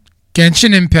Ring,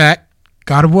 Genshin Impact,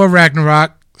 God of War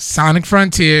Ragnarok, Sonic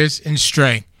Frontiers, and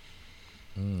Stray.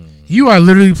 You are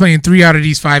literally playing 3 out of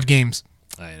these 5 games.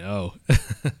 I know.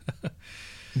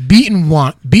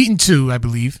 Beaten 2, I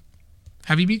believe.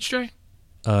 Have you beat Stray?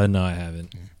 No, I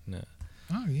haven't. No.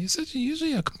 Oh, you're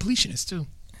usually a completionist too.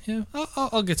 Yeah,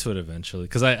 I'll get to it eventually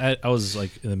because I was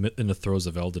like in the throes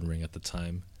of Elden Ring at the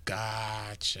time.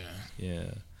 Gotcha.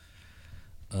 Yeah.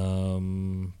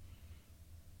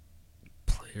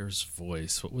 Player's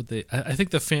Voice. What would they? I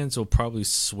think the fans will probably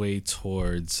sway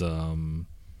towards.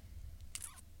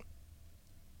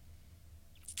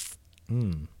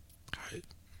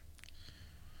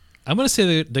 I'm gonna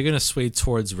say they're gonna sway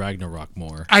towards Ragnarok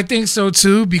more. I think so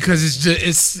too because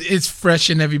it's fresh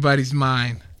in everybody's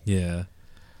mind. Yeah.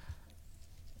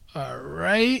 All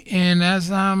right, and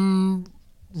as I'm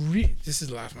this is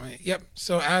the last one. Yep.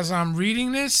 So as I'm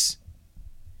reading this,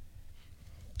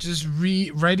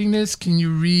 writing this, can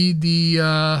you read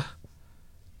the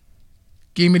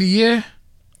Game of the Year?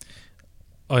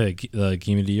 Oh yeah, the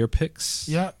Game of the Year picks.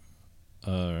 Yep.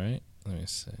 All right. Let me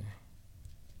see.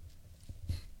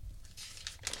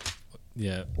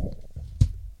 Yeah.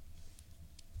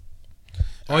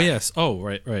 Oh yes. Oh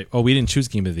right. Oh, we didn't choose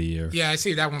Game of the Year. Yeah, I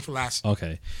see that one for last.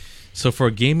 Okay. So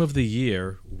for Game of the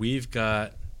Year, we've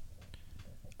got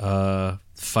 6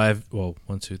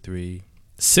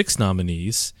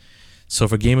 nominees. So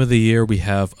for Game of the Year, we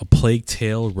have A Plague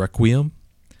Tale: Requiem,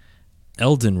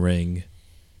 Elden Ring,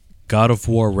 God of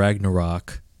War: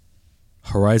 Ragnarok,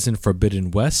 Horizon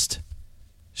Forbidden West,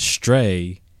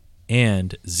 Stray,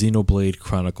 and Xenoblade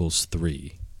Chronicles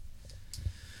 3.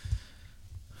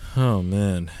 Oh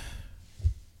man.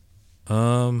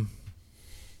 Oh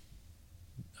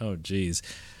geez.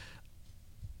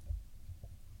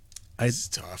 It's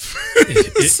tough.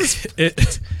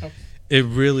 It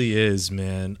really is,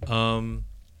 man.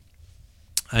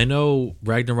 I know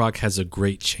Ragnarok has a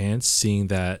great chance, seeing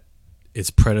that its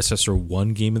predecessor won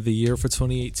Game of the Year for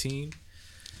 2018.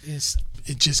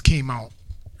 It just came out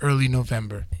early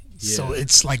November, so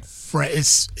it's like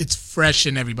it's fresh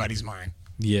in everybody's mind.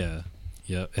 Yeah,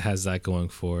 it has that going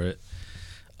for it.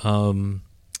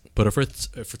 But if we're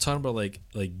talking about like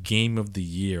Game of the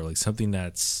Year, like something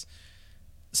that's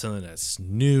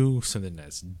new, something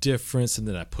that's different,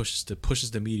 something that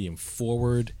pushes the medium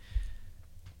forward,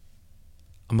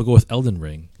 I'm gonna go with Elden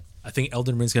Ring. I think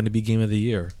Elden Ring's gonna be Game of the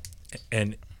Year,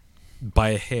 and by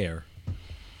a hair.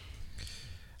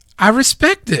 I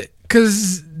respect it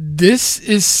because this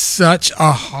is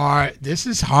hard.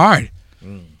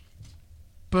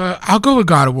 But I'll go with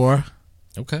God of War.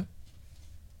 Okay.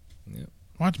 Yeah.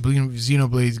 Watch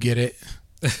Xenoblades get it.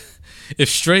 If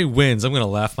Stray wins, I'm gonna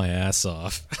laugh my ass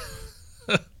off.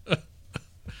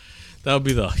 That would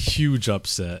be the huge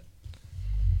upset.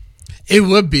 It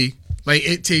would be. Like,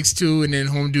 It Takes Two, and then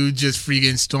Home Dude just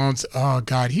freaking storms. Oh,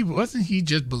 God. He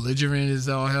just belligerent as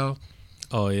all hell?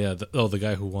 Oh, yeah. The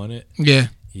guy who won it? Yeah.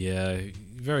 Yeah.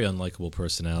 Very unlikable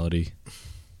personality.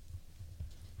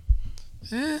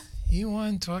 You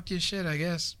won. Talk your shit, I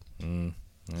guess. I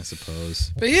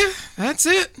suppose. But, yeah, that's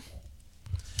it.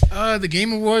 The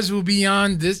Game Awards will be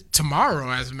on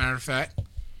tomorrow, as a matter of fact.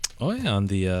 Oh, yeah. On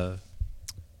the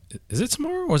Is it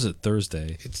tomorrow or is it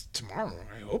Thursday? It's tomorrow.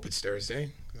 I hope it's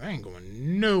Thursday. I ain't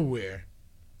going nowhere.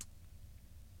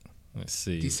 Let's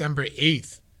see. December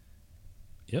 8th.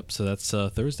 Yep, so that's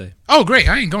Thursday. Oh, great.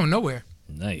 I ain't going nowhere.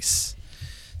 Nice.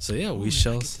 So yeah, we Ooh,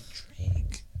 shall. I get to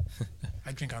drink.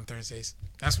 I drink on Thursdays.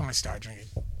 That's when I start drinking.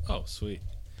 Oh, sweet.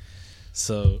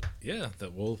 So yeah,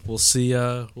 that we'll see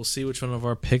which one of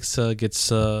our picks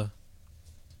gets. We'll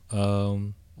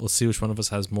see which one of us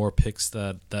has more picks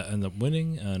that end up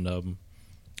winning, and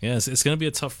yeah, it's gonna be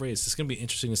a tough race. It's gonna be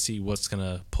interesting to see what's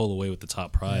gonna pull away with the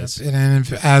top prize. Yes, and then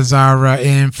as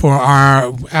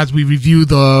we review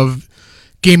the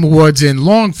Game Awards in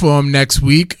long form next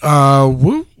week,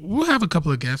 we'll have a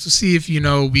couple of guests. We'll see if we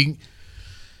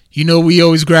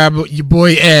always grab your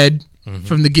boy Ed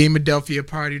from the Gameadelphia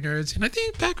Party Nerds, and I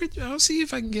think I'll see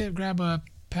if I can grab a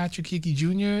Patrick Hickey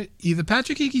Jr. Either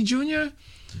Patrick Hickey Jr.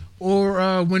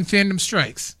 or When Fandom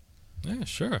Strikes. Yeah,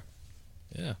 sure.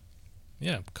 Yeah.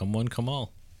 Come one, come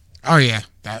all. Oh yeah,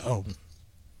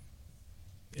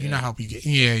 you know how we get.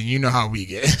 Yeah, you know how we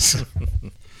get.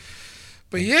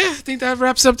 But yeah, I think that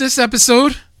wraps up this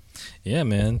episode. Yeah,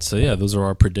 man. So yeah, those are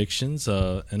our predictions.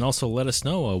 And also let us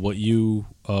know what you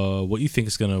think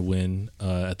is gonna win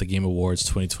at the Game Awards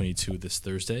 2022 this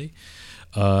Thursday.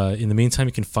 In the meantime,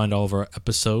 you can find all of our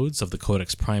episodes of the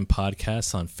Codex Prime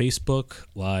podcast on Facebook,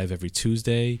 live every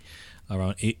Tuesday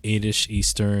around 8-ish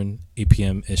Eastern, 8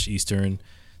 p.m.-ish Eastern,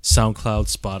 SoundCloud,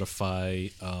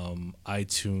 Spotify,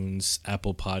 iTunes,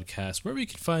 Apple Podcasts, wherever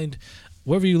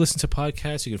you listen to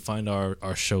podcasts, you can find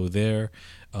our show there.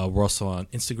 We're also on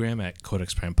Instagram at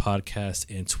Codex Prime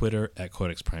Podcast and Twitter at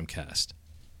Codex Prime Cast.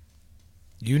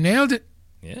 You nailed it.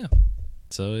 Yeah.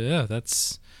 So yeah,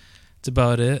 that's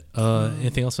about it.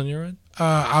 Anything else on your end?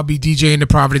 I'll be DJing the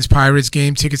Providence Pirates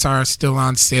game. Tickets are still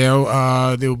on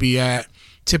sale. They'll be at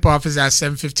tip-off is at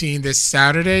 7:15 this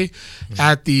Saturday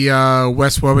at the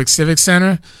West Warwick Civic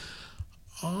Center.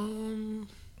 I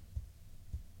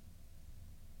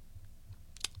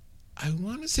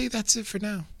want to say that's it for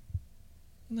now.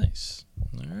 Nice.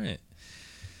 All right.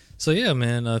 So yeah,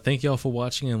 man. Thank you all for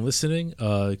watching and listening.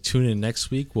 Tune in next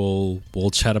week. We'll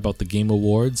chat about the Game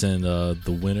Awards and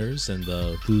the winners and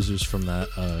the losers from that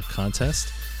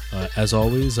contest. As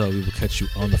always, we will catch you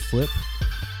on the flip.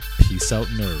 Peace out,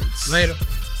 nerds. Later.